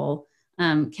unpredictable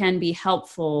can be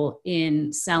helpful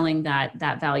in selling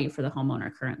that value for the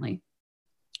homeowner currently.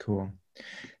 Cool.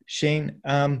 Shane,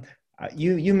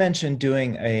 you mentioned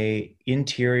doing a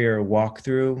interior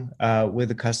walkthrough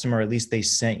with a customer, or at least they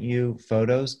sent you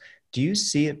photos. Do you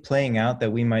see it playing out that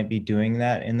we might be doing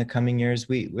that in the coming years?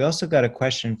 We also got a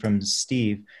question from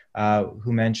Steve,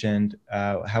 who mentioned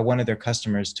how one of their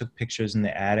customers took pictures in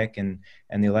the attic and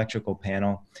the electrical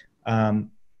panel.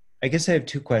 I guess I have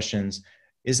two questions.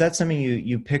 Is that something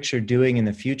you picture doing in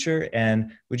the future?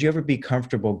 And would you ever be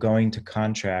comfortable going to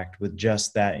contract with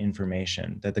just that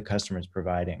information that the customer is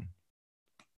providing?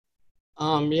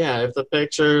 Yeah, if the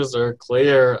pictures are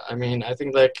clear, I mean, I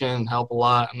think that can help a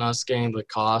lot in us getting the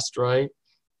cost right.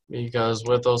 Because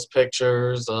with those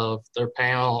pictures of their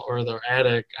panel or their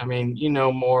attic, I mean, you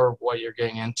know more what you're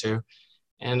getting into.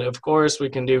 And of course, we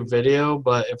can do video,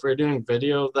 but if we're doing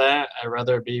video of that, I'd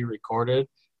rather it be recorded.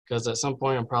 Because at some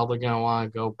point, I'm probably going to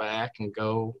want to go back and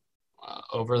go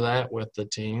over that with the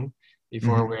team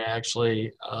before we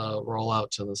actually roll out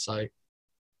to the site.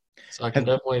 So I can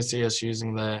definitely see us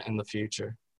using that in the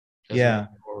future. Yeah.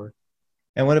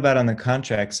 And what about on the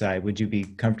contract side? Would you be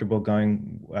comfortable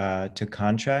going to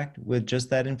contract with just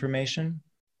that information?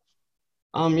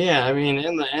 Yeah, I mean,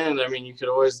 in the end, I mean, you could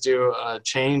always do a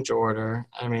change order.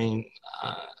 I mean,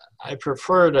 I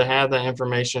prefer to have that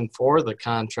information for the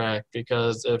contract,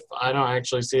 because if I don't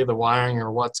actually see the wiring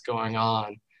or what's going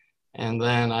on, and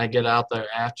then I get out there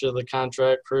after the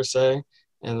contract per se,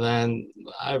 and then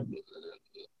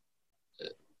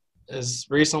as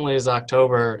recently as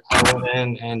October, I went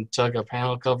in and took a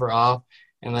panel cover off,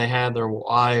 and they had their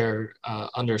wire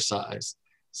undersized.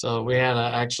 So we had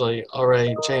to actually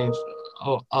already change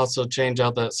out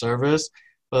that service,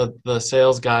 but the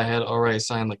sales guy had already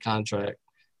signed the contract.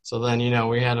 So then,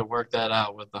 we had to work that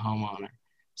out with the homeowner.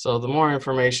 So the more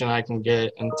information I can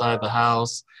get inside the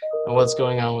house and what's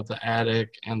going on with the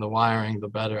attic and the wiring, the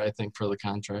better, I think, for the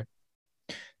contract.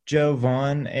 Joe,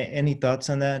 Vaughn, any thoughts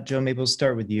on that? Joe, maybe we'll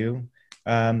start with you.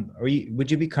 Would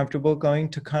you be comfortable going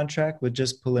to contract with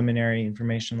just preliminary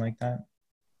information like that?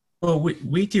 Well,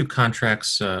 we do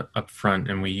contracts up front,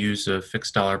 and we use a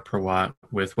fixed dollar per watt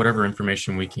with whatever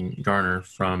information we can garner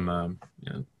from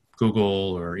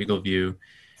Google or EagleView,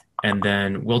 and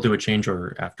then we'll do a change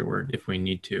order afterward if we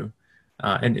need to.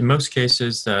 And in most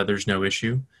cases, there's no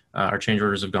issue. Our change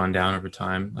orders have gone down over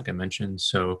time, like I mentioned.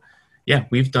 So yeah,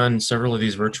 we've done several of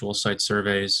these virtual site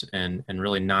surveys and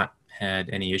really not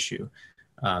had any issue.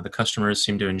 The customers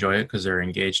seem to enjoy it because they're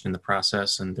engaged in the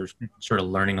process and they're sort of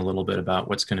learning a little bit about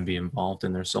what's going to be involved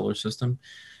in their solar system.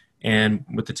 And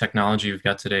with the technology we've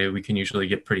got today, we can usually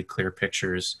get pretty clear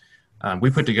pictures. We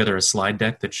put together a slide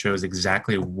deck that shows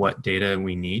exactly what data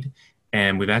we need.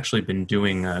 And we've actually been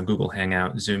doing Google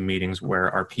Hangout Zoom meetings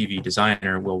where our PV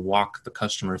designer will walk the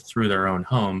customer through their own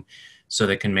home so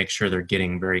they can make sure they're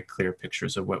getting very clear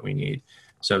pictures of what we need.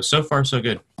 So far, so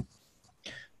good.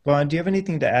 Vaughn, do you have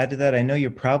anything to add to that? I know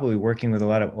you're probably working with a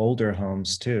lot of older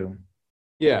homes too.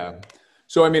 Yeah.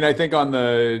 So, I mean, I think on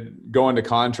the going to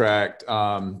contract,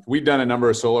 we've done a number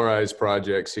of solarized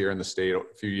projects here in the state a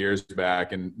few years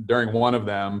back. And during one of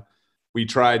them, we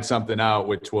tried something out,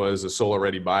 which was a solar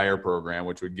ready buyer program,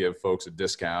 which would give folks a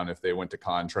discount if they went to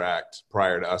contract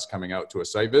prior to us coming out to a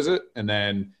site visit, and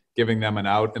then giving them an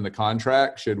out in the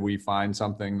contract should we find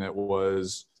something that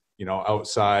was,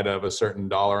 outside of a certain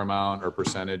dollar amount or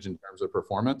percentage in terms of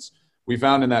performance. We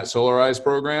found in that solarized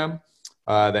program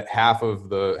that half of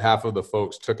the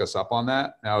folks took us up on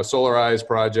that. Now, a solarized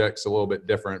project's a little bit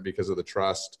different because of the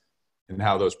trust and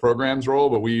how those programs roll,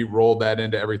 but we rolled that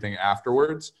into everything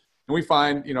afterwards. And we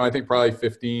find, I think probably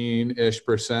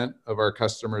 15% of our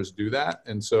customers do that.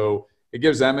 And so it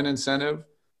gives them an incentive.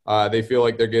 They feel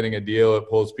like they're getting a deal. It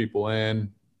pulls people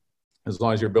in. As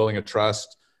long as you're building a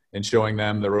trust, and showing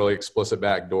them the really explicit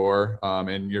back door.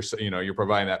 And you're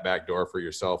providing that back door for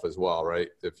yourself as well, right?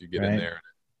 If you get in there,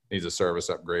 it needs a service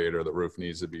upgrade or the roof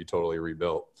needs to be totally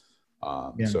rebuilt.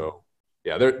 So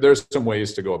yeah, there's some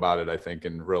ways to go about it, I think,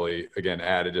 and really, again,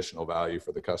 add additional value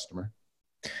for the customer.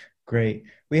 Great.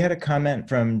 We had a comment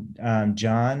from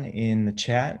John in the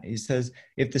chat. He says,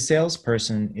 if the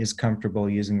salesperson is comfortable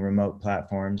using remote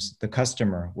platforms, the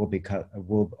customer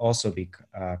will also be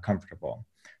comfortable.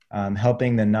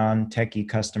 Helping the non-techie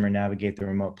customer navigate the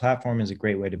remote platform is a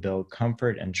great way to build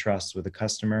comfort and trust with the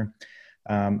customer.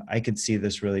 I could see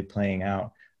this really playing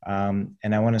out.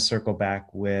 And I want to circle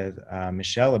back with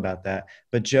Michelle about that.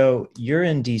 But Joe, you're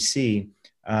in DC.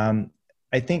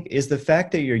 I think is the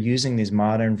fact that you're using these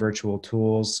modern virtual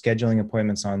tools, scheduling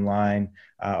appointments online,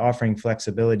 offering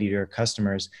flexibility to your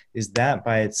customers, is that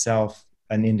by itself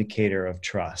an indicator of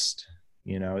trust,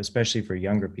 especially for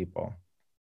younger people?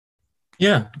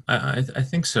 Yeah, I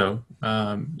think so.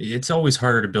 It's always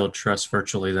harder to build trust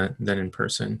virtually than in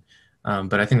person.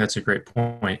 But I think that's a great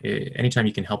point. Anytime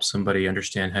you can help somebody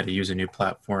understand how to use a new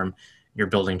platform, you're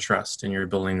building trust and you're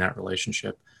building that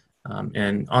relationship.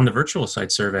 And on the virtual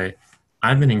site survey,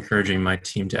 I've been encouraging my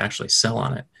team to actually sell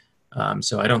on it.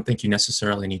 So I don't think you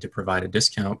necessarily need to provide a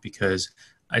discount because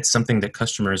it's something that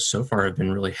customers so far have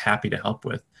been really happy to help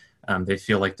with. They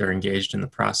feel like they're engaged in the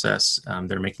process.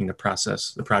 They're making the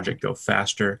project go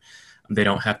faster. They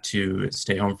don't have to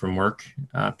stay home from work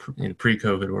in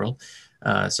pre-COVID world.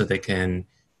 So they can,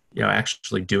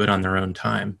 actually do it on their own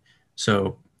time.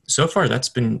 So far that's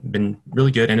been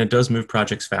really good. And it does move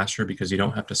projects faster because you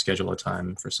don't have to schedule a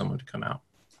time for someone to come out.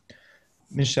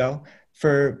 Michelle,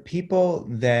 for people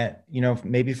that,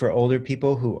 maybe for older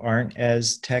people who aren't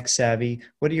as tech savvy,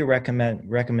 what are your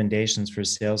recommendations for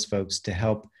sales folks to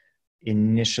help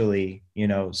initially,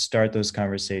 start those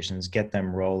conversations, get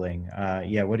them rolling?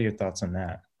 What are your thoughts on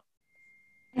that?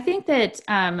 I think that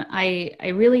I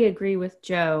really agree with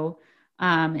Joe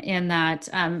in that,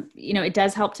 it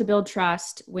does help to build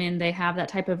trust when they have that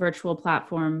type of virtual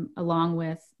platform along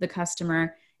with the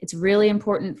customer. It's really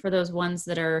important for those ones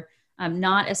that are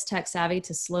not as tech savvy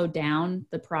to slow down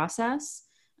the process,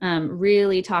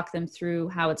 really talk them through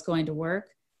how it's going to work.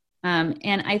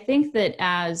 And I think that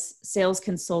as sales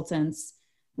consultants,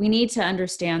 we need to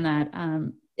understand that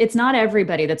it's not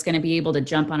everybody that's going to be able to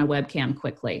jump on a webcam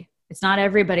quickly. It's not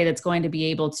everybody that's going to be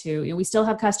able to, we still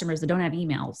have customers that don't have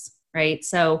emails, right?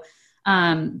 So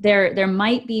there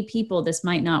might be people this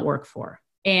might not work for.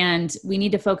 And we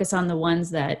need to focus on the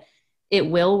ones that it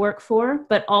will work for,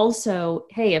 but also,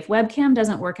 hey, if webcam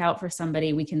doesn't work out for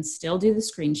somebody, we can still do the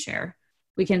screen share.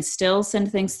 We can still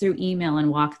send things through email and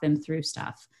walk them through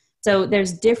stuff. So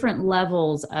there's different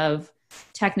levels of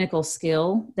technical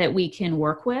skill that we can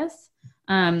work with.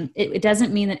 It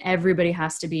doesn't mean that everybody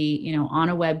has to be, on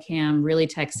a webcam, really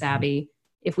tech savvy.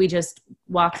 If we just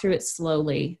walk through it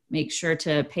slowly, make sure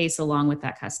to pace along with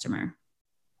that customer.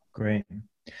 Great.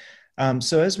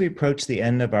 So as we approach the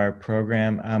end of our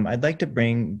program, I'd like to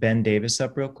bring Ben Davis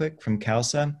up real quick from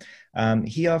CalSA.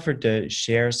 He offered to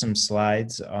share some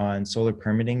slides on solar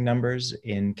permitting numbers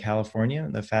in California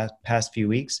in the past few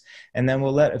weeks, and then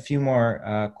we'll let a few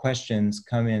more questions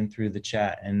come in through the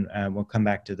chat, and we'll come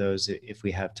back to those if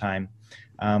we have time.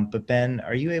 But Ben,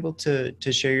 are you able to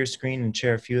share your screen and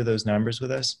share a few of those numbers with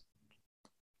us?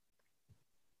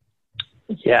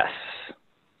 Yes.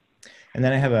 And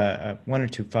then I have one or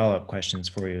two follow-up questions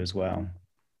for you as well.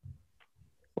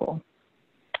 Cool.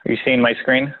 Are you seeing my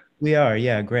screen? We are,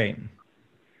 yeah, great.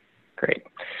 Great.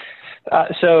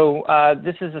 So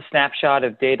this is a snapshot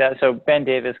of data. So Ben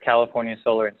Davis, California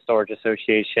Solar and Storage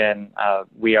Association.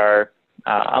 We are,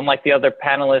 unlike the other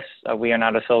panelists, we are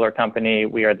not a solar company.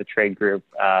 We are the trade group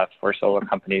for solar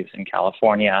companies in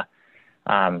California.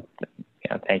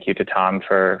 Thank you to Tom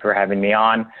for having me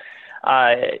on.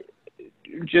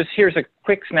 Just here's a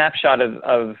quick snapshot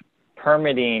of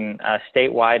permitting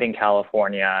statewide in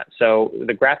California. So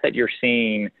the graph that you're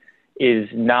seeing is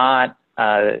not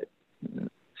it's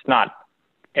not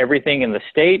everything in the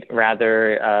state.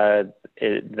 Rather,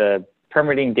 the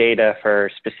permitting data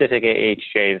for specific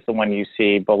AHJs, the ones you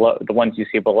see below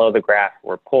the graph,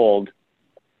 were pulled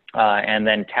and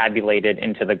then tabulated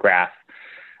into the graph.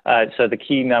 So the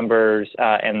key numbers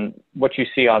and what you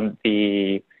see on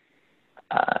the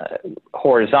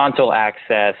horizontal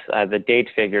axis, the date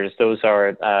figures, those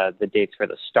are the dates for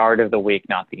the start of the week,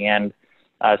 not the end.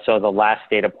 So the last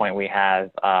data point we have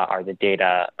are the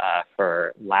data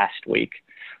for last week.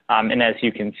 And as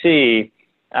you can see,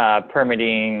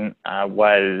 permitting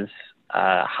was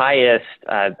highest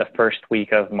the first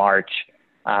week of March,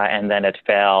 and then it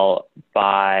fell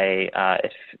by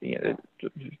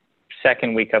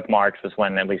second week of March was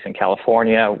when, at least in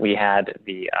California, we had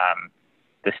the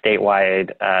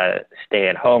statewide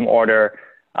stay-at-home order.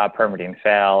 Permitting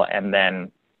fell, and then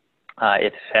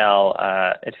it fell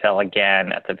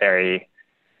again at the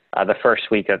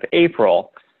first week of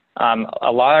April.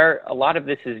 A lot of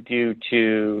this is due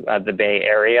to the Bay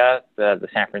Area, the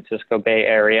San Francisco Bay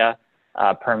Area.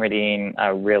 Permitting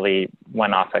really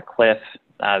went off a cliff.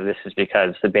 This is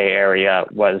because the Bay Area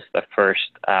was the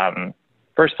first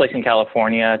place in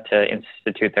California to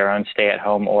institute their own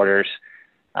stay-at-home orders,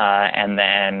 and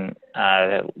then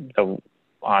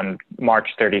on March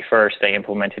 31st, they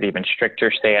implemented even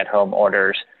stricter stay-at-home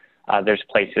orders. There's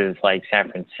places like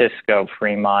San Francisco,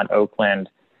 Fremont, Oakland,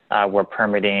 where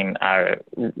permitting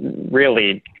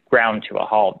really ground to a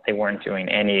halt. They weren't doing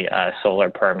any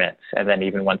solar permits, and then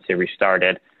even once they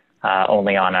restarted,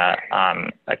 only on a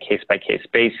case-by-case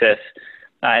basis.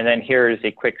 And then here is a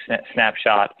quick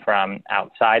snapshot from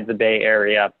outside the Bay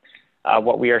Area.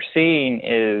 What we are seeing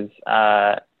is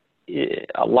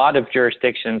a lot of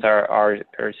jurisdictions are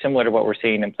similar to what we're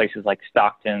seeing in places like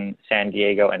Stockton, San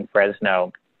Diego, and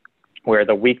Fresno, where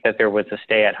the week that there was a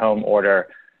stay-at-home order,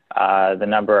 the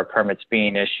number of permits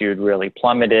being issued really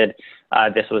plummeted.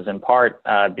 This was in part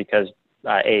because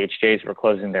AHJs were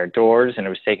closing their doors, and it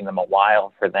was taking them a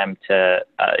while for them to,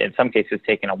 in some cases,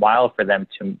 taking a while for them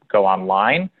to go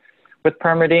online with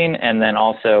permitting. And then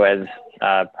also, as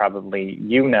probably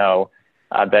you know,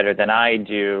 better than I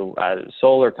do,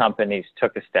 solar companies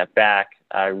took a step back,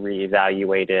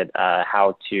 reevaluated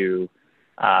how to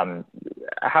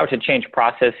change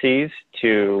processes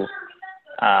to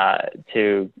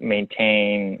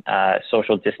maintain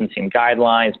social distancing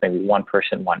guidelines, maybe one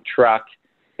person, one truck,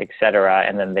 et cetera,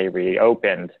 and then they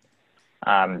reopened.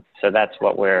 So that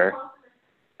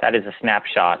is a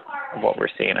snapshot of what we're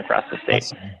seeing across the state.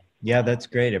 Awesome. Yeah, that's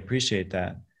great. I appreciate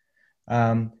that.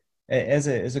 As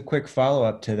a quick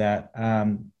follow-up to that,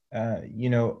 are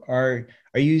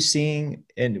you seeing,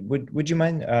 and would you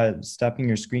mind stopping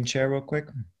your screen share real quick?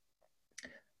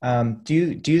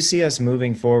 Do you see us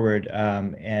moving forward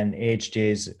and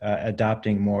AHJs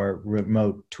adopting more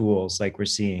remote tools like we're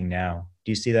seeing now?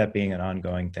 Do you see that being an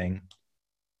ongoing thing?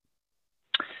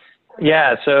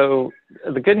 Yeah, so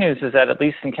the good news is that at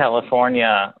least in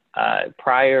California,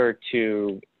 prior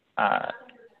to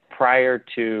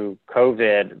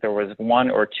COVID, there was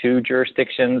one or two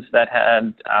jurisdictions that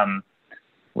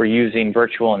were using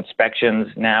virtual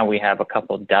inspections. Now we have a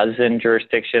couple dozen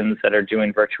jurisdictions that are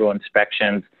doing virtual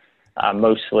inspections,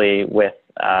 mostly that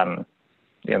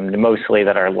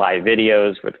are live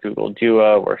videos with Google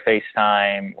Duo or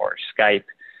FaceTime or Skype.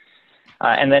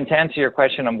 And then to answer your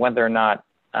question on whether or not,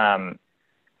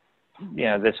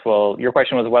 your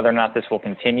question was whether or not this will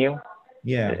continue.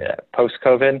 Yeah.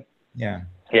 Post-COVID. Yeah.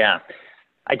 Yeah,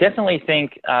 I definitely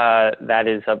think that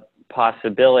is a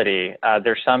possibility.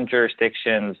 There's some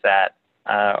jurisdictions that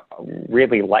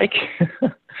really like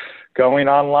going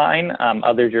online.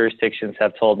 Other jurisdictions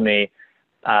have told me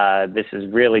this is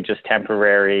really just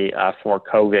temporary for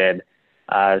COVID.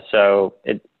 So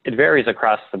it varies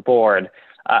across the board.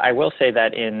 I will say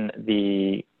that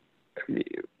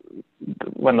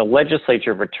when the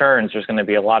legislature returns, there's going to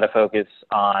be a lot of focus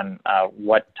on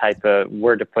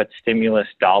where to put stimulus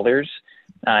dollars.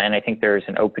 And I think there's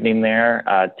an opening there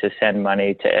to send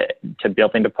money to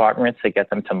building departments to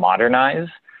get them to modernize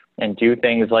and do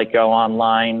things like go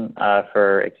online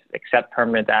for accept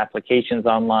permit applications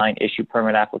online, issue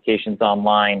permit applications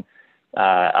online,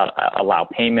 allow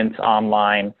payments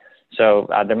online. So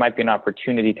there might be an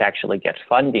opportunity to actually get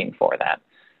funding for that.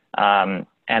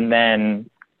 And then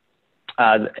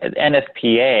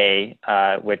NFPA,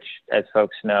 which, as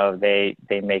folks know, they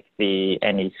make the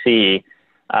NEC,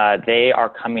 they are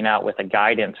coming out with a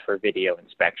guidance for video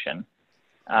inspection.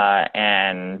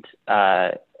 And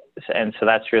so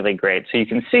that's really great. So you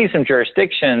can see some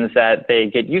jurisdictions that they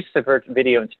get used to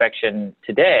video inspection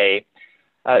today.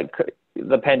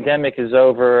 The pandemic is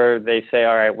over. They say,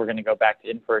 all right, we're going to go back to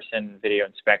in-person video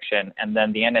inspection. And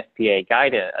then the NFPA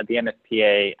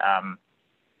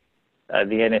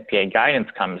guidance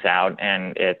comes out,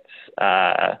 and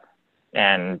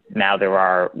and now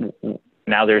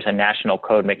there's a national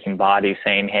code making body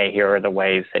saying, hey, here are the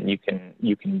ways that you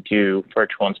can do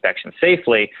virtual inspection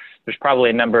safely. There's probably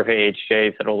a number of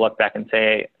AHJs that will look back and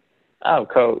say, oh,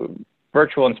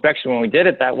 virtual inspection, when we did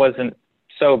it, that wasn't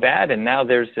so bad. And now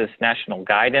there's this national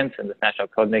guidance and this national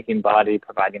code making body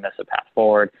providing us a path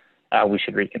forward. We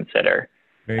should reconsider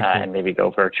and maybe go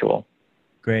virtual.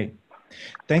 Great.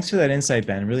 Thanks for that insight,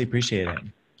 Ben. Really appreciate it.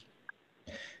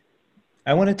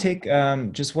 I want to take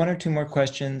just one or two more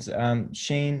questions.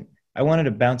 Shane, I wanted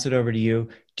to bounce it over to you.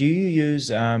 Do you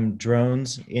use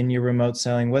drones in your remote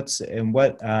selling? What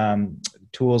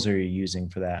tools are you using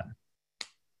for that?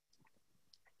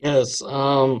 Yes.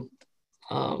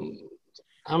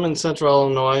 I'm in Central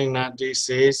Illinois, not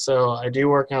DC, so I do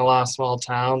work in a lot of small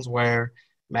towns where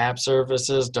map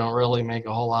services don't really make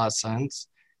a whole lot of sense.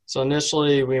 So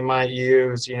initially we might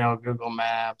use, Google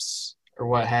Maps or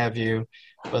what have you,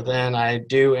 but then I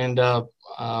do end up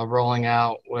rolling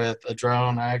out with a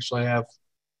drone. I actually have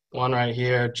one right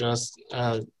here, just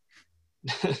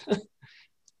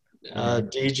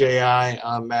DJI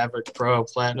Maverick Pro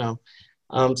Platinum.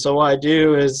 So what I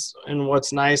do is, and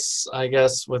what's nice, I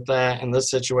guess, with that in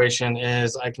this situation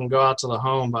is I can go out to the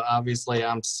home, but obviously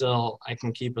I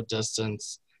can keep a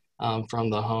distance from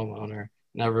the homeowner,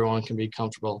 and everyone can be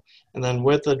comfortable. And then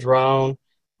with the drone,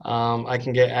 I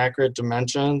can get accurate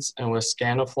dimensions, and with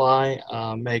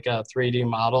Scanify, make a 3D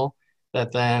model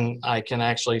that then I can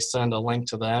actually send a link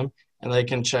to them, and they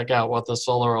can check out what the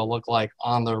solar will look like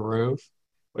on the roof,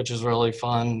 which is really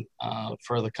fun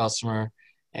for the customer.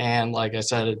 And like I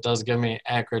said, it does give me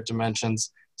accurate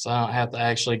dimensions, so I don't have to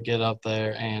actually get up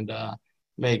there and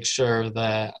make sure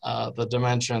that the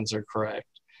dimensions are correct.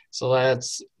 So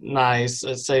that's nice.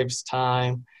 It saves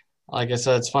time. Like I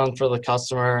said, it's fun for the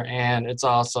customer, and it's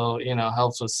also,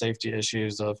 helps with safety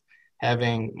issues of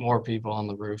having more people on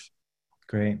the roof.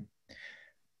 Great.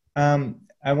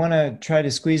 I want to try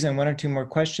to squeeze in one or two more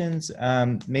questions.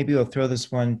 Maybe we'll throw this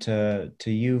one to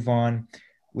you, Vaughn.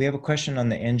 We have a question on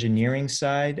the engineering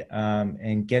side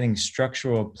and getting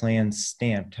structural plans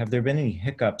stamped. Have there been any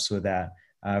hiccups with that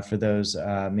for those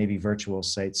maybe virtual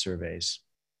site surveys?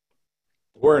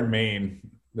 We're in Maine.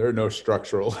 There are no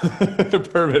structural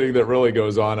permitting that really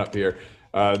goes on up here.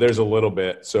 There's a little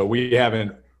bit. So we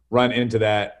haven't run into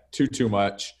that too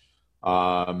much.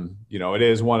 It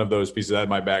is one of those pieces. I had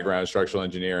my background in structural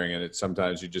engineering, and it's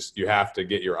sometimes you have to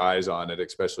get your eyes on it,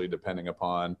 especially depending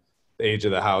upon the age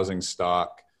of the housing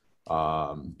stock.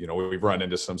 We've run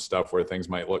into some stuff where things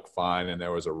might look fine, and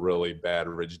there was a really bad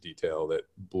ridge detail that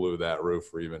blew that roof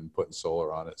for even putting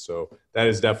solar on it. So that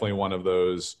is definitely one of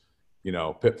those,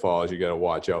 pitfalls you got to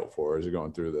watch out for as you're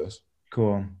going through this.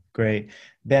 Cool. Great.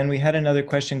 Ben, we had another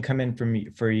question come in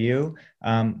for you.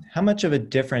 How much of a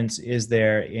difference is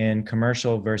there in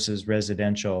commercial versus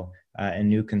residential and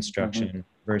new construction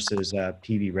versus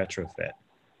PV retrofit?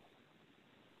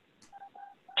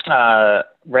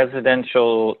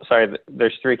 Residential,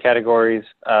 there's three categories,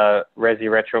 resi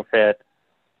retrofit,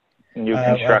 new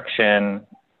construction,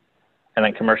 and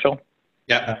then commercial?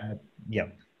 Yeah. Yeah.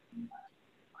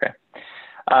 Okay.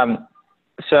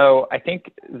 So I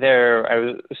think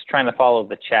I was trying to follow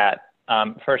the chat.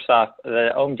 First off,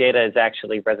 the ohm data is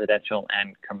actually residential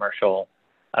and commercial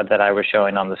that I was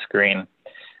showing on the screen.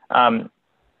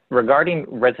 Regarding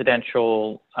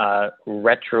residential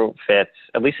retrofits,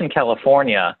 at least in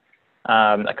California,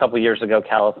 a couple of years ago,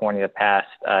 California passed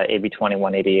AB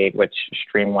 2188, which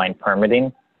streamlined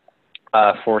permitting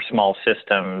for small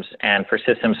systems. And for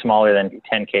systems smaller than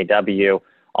 10 kW,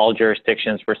 all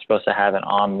jurisdictions were supposed to have an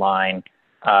online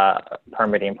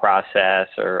permitting process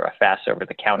or a fast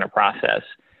over-the-counter process.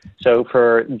 So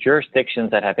for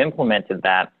jurisdictions that have implemented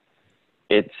that,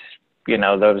 it's,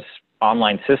 those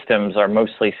online systems are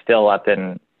mostly still up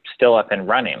and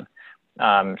running.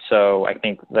 So I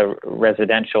think the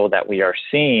residential that we are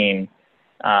seeing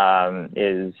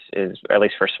is at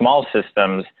least for small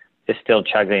systems is still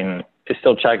chugging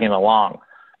along.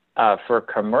 For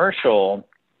commercial,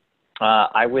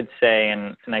 I would say,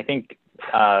 and I think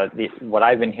what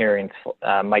I've been hearing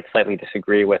might slightly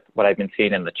disagree with what I've been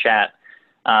seeing in the chat,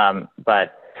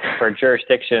 but for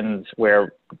jurisdictions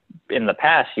where in the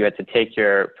past you had to take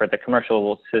for the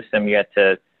commercial system, you had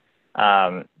to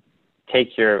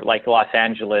take like Los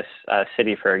Angeles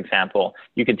City, for example,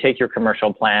 you could take your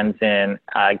commercial plans in,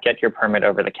 get your permit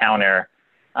over the counter.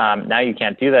 Now you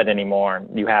can't do that anymore.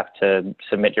 You have to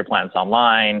submit your plans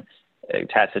online.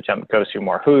 It has to go through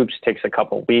more hoops, takes a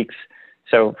couple weeks.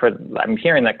 So I'm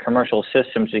hearing that commercial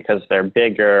systems, because they're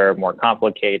bigger, more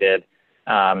complicated,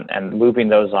 and moving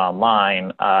those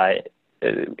online,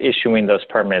 issuing those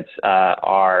permits is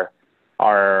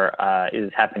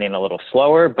happening a little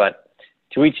slower, but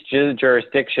to each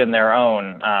jurisdiction their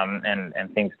own,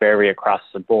 and things vary across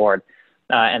the board.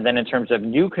 And then in terms of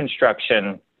new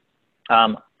construction,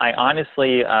 I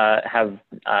honestly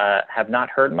have not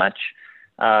heard much,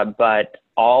 but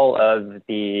all of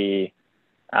the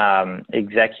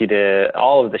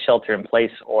all of the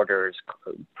shelter-in-place orders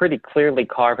pretty clearly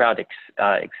carve out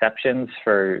exceptions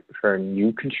for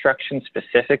new construction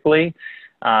specifically.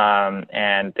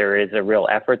 And there is a real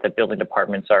effort that building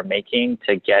departments are making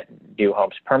to get new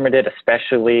homes permitted,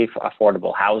 especially for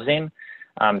affordable housing.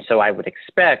 So I would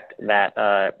expect that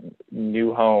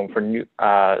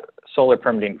solar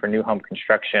permitting for new home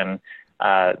construction,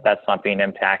 that's not being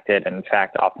impacted. And in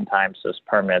fact, oftentimes those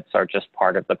permits are just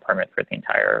part of the permit for the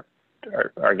entire,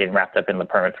 are getting wrapped up in the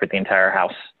permit for the entire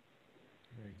house.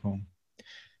 Very cool.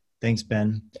 Thanks,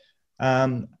 Ben.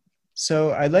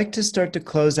 So I'd like to start to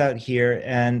close out here,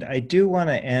 and I do want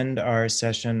to end our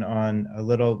session on a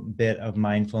little bit of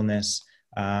mindfulness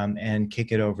and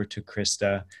kick it over to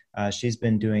Krista. She's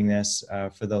been doing this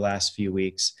for the last few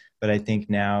weeks, but I think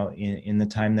now in the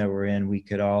time that we're in, we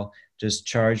could all just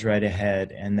charge right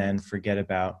ahead and then forget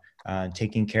about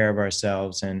taking care of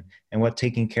ourselves and what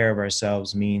taking care of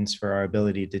ourselves means for our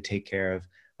ability to take care of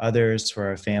others, for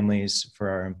our families, for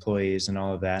our employees, and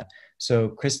all of that. So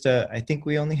Krista, I think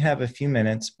we only have a few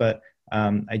minutes, but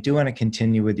I do want to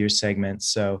continue with your segment.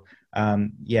 So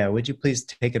yeah, would you please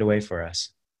take it away for us?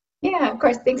 Yeah, of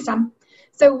course. Thanks, Tom.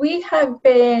 So we have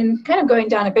been kind of going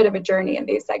down a bit of a journey in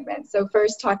these segments. So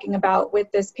first talking about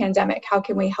with this pandemic, how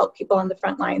can we help people on the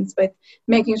front lines with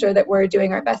making sure that we're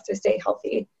doing our best to stay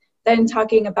healthy? Then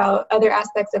talking about other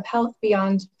aspects of health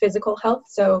beyond physical health.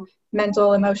 So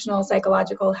mental, emotional,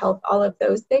 psychological health, all of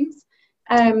those things.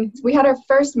 We had our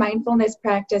first mindfulness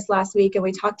practice last week, and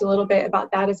we talked a little bit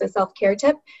about that as a self-care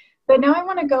tip. But now I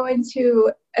want to go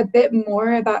into a bit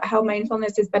more about how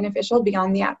mindfulness is beneficial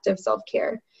beyond the act of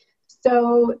self-care.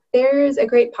 So there's a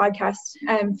great podcast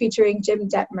featuring Jim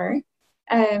Detmer.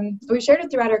 We shared it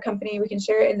throughout our company. We can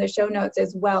share it in the show notes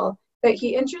as well. But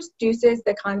he introduces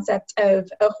the concept of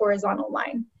a horizontal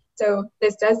line. So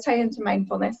this does tie into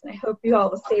mindfulness, and I hope you all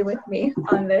will stay with me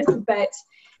on this. But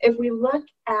if we look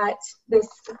at this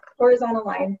horizontal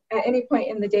line, at any point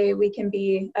in the day, we can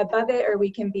be above it or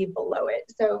we can be below it.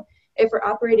 So if we're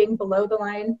operating below the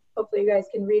line, hopefully you guys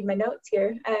can read my notes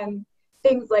here,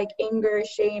 things like anger,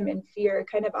 shame, and fear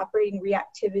kind of operating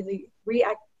reactively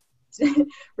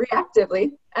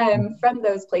from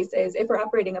those places. If we're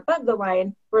operating above the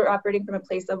line, we're operating from a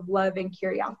place of love and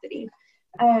curiosity.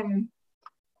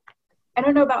 I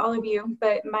don't know about all of you,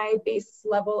 but my base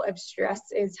level of stress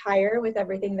is higher with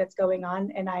everything that's going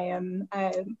on, and I am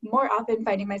more often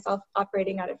finding myself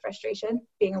operating out of frustration,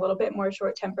 being a little bit more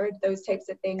short-tempered, those types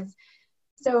of things.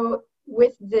 So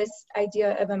with this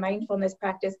idea of a mindfulness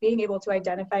practice, being able to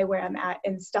identify where I'm at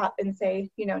and stop and say,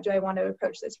 you know, do I want to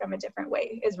approach this from a different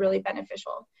way is really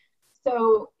beneficial.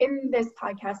 So in this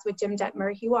podcast with Jim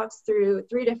Detmer, he walks through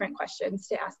 3 different questions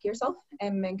to ask yourself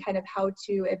and kind of how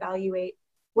to evaluate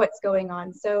what's going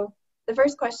on. So the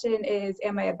first question is,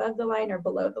 am I above the line or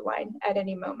below the line at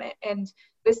any moment? And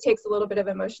this takes a little bit of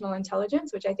emotional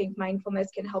intelligence, which I think mindfulness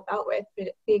can help out with,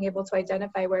 being able to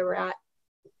identify where we're at.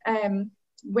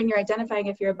 When you're identifying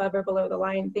if you're above or below the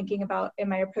line, thinking about,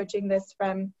 am I approaching this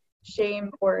from shame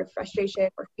or frustration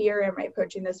or fear? Am I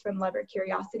approaching this from love or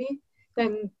curiosity?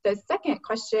 Then the second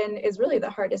question is really the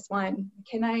hardest one.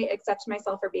 Can I accept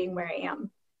myself for being where I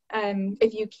am?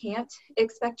 If you can't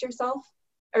expect yourself,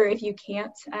 or if you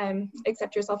can't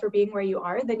accept yourself for being where you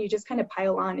are, then you just kind of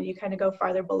pile on and you kind of go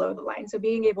farther below the line. So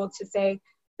being able to say,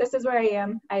 this is where I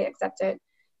am, I accept it.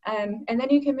 And then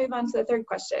you can move on to the third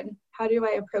question. How do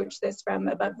I approach this from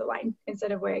above the line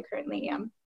instead of where I currently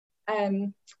am?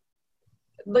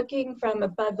 Looking from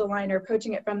above the line or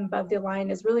approaching it from above the line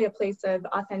is really a place of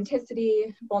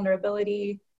authenticity,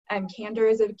 vulnerability, candor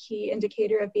is a key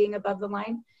indicator of being above the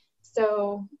line.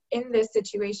 So in this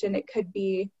situation, it could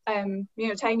be, tying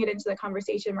it into the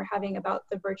conversation we're having about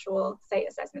the virtual site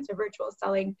assessments or virtual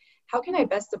selling. How can I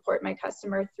best support my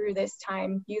customer through this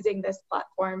time using this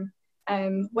platform?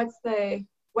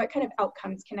 What kind of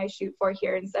outcomes can I shoot for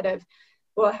here instead of,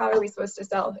 well, how are we supposed to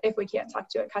sell if we can't talk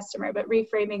to a customer? But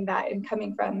reframing that and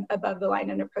coming from above the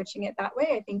line and approaching it that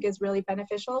way, I think is really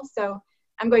beneficial. So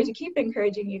I'm going to keep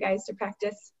encouraging you guys to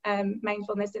practice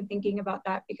mindfulness and thinking about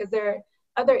that, because there are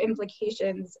other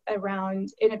implications around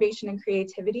innovation and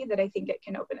creativity that I think it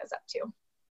can open us up to.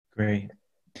 Great.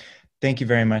 Thank you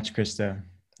very much, Krista.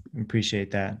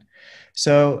 Appreciate that.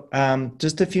 So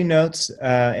just a few notes,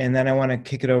 and then I want to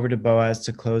kick it over to Boaz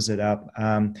to close it up.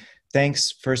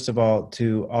 Thanks, first of all,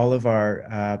 to all of our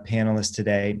panelists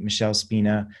today, Michelle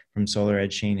Spina from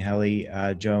SolarEdge, Shane Helly,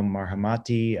 Joe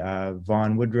Marhamati,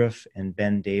 Vaughn Woodruff, and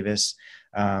Ben Davis.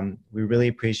 We really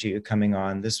appreciate you coming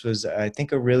on. This was, I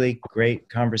think, a really great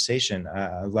conversation.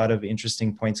 A lot of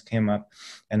interesting points came up,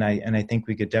 and I think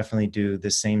we could definitely do the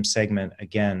same segment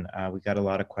again. We got a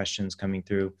lot of questions coming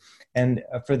through. And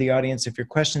for the audience, if your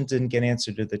questions didn't get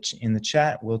answered in the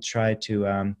chat, we'll try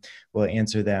to we'll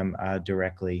answer them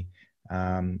directly.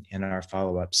 in our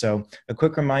follow-up. So a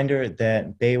quick reminder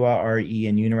that BayWa RE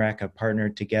and UNERAC have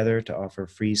partnered together to offer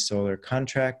free solar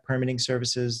contract permitting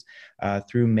services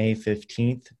through May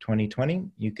 15th, 2020.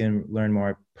 You can learn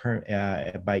more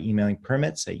by emailing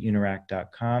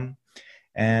permits@unerac.com.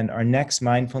 And our next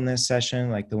mindfulness session,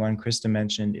 like the one Krista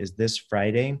mentioned, is this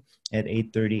Friday at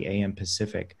 8:30 a.m.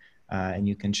 Pacific. And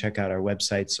you can check out our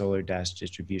website,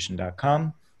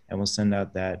 solar-distribution.com, and we'll send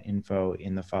out that info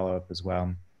in the follow-up as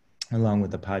well, along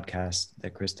with the podcast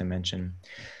that Krista mentioned.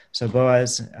 So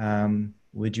Boaz,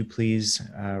 would you please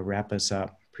wrap us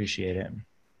up? Appreciate it.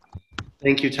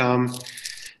 Thank you, Tom.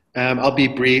 I'll be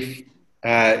brief.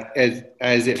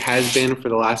 As it has been for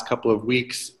the last couple of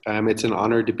weeks, it's an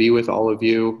honor to be with all of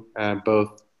you,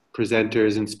 both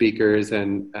presenters and speakers,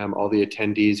 and all the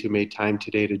attendees who made time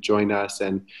today to join us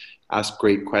and ask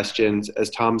great questions. As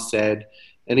Tom said,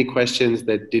 any questions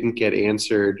that didn't get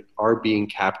answered are being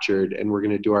captured, and we're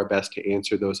going to do our best to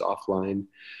answer those offline.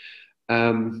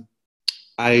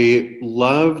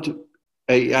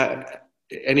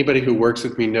 Anybody who works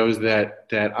with me knows that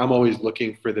I'm always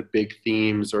looking for the big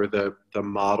themes or the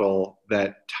model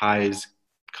that ties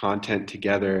content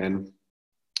together. And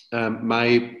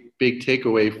my big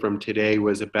takeaway from today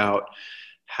was about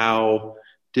how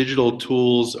digital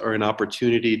tools are an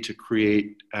opportunity to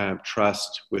create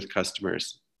trust with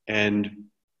customers. And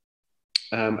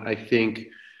I think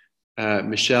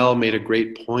Michelle made a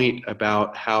great point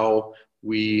about how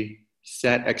we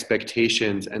set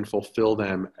expectations and fulfill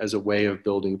them as a way of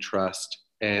building trust.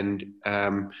 And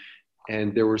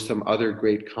there were some other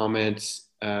great comments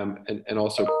and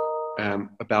also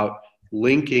about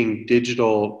linking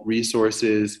digital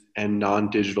resources and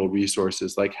non-digital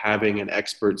resources, like having an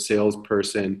expert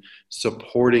salesperson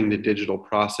supporting the digital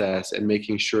process and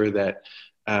making sure that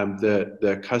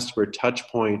the customer touch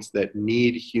points that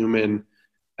need human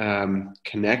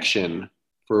connection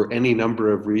for any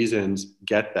number of reasons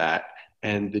get that.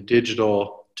 And the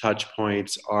digital touch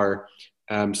points are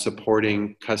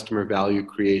supporting customer value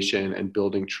creation and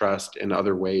building trust in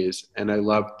other ways. And I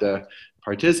loved the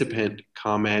participant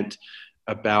comment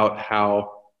about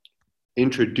how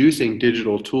introducing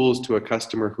digital tools to a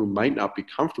customer who might not be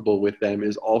comfortable with them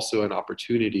is also an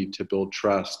opportunity to build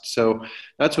trust. So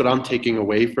that's what I'm taking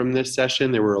away from this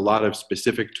session. There were a lot of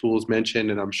specific tools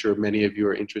mentioned, and I'm sure many of you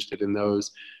are interested in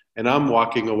those. And I'm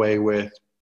walking away with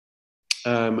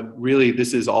really,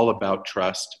 this is all about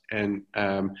trust, and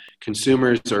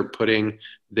consumers are putting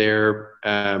their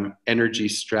energy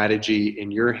strategy in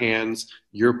your hands.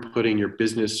 You're putting your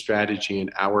business strategy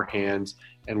in our hands,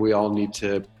 and we all need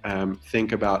to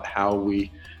think about how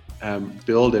we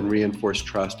build and reinforce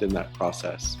trust in that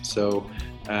process. So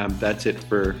that's it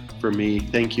for me.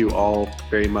 Thank you all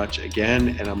very much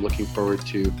again, and I'm looking forward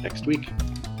to next week.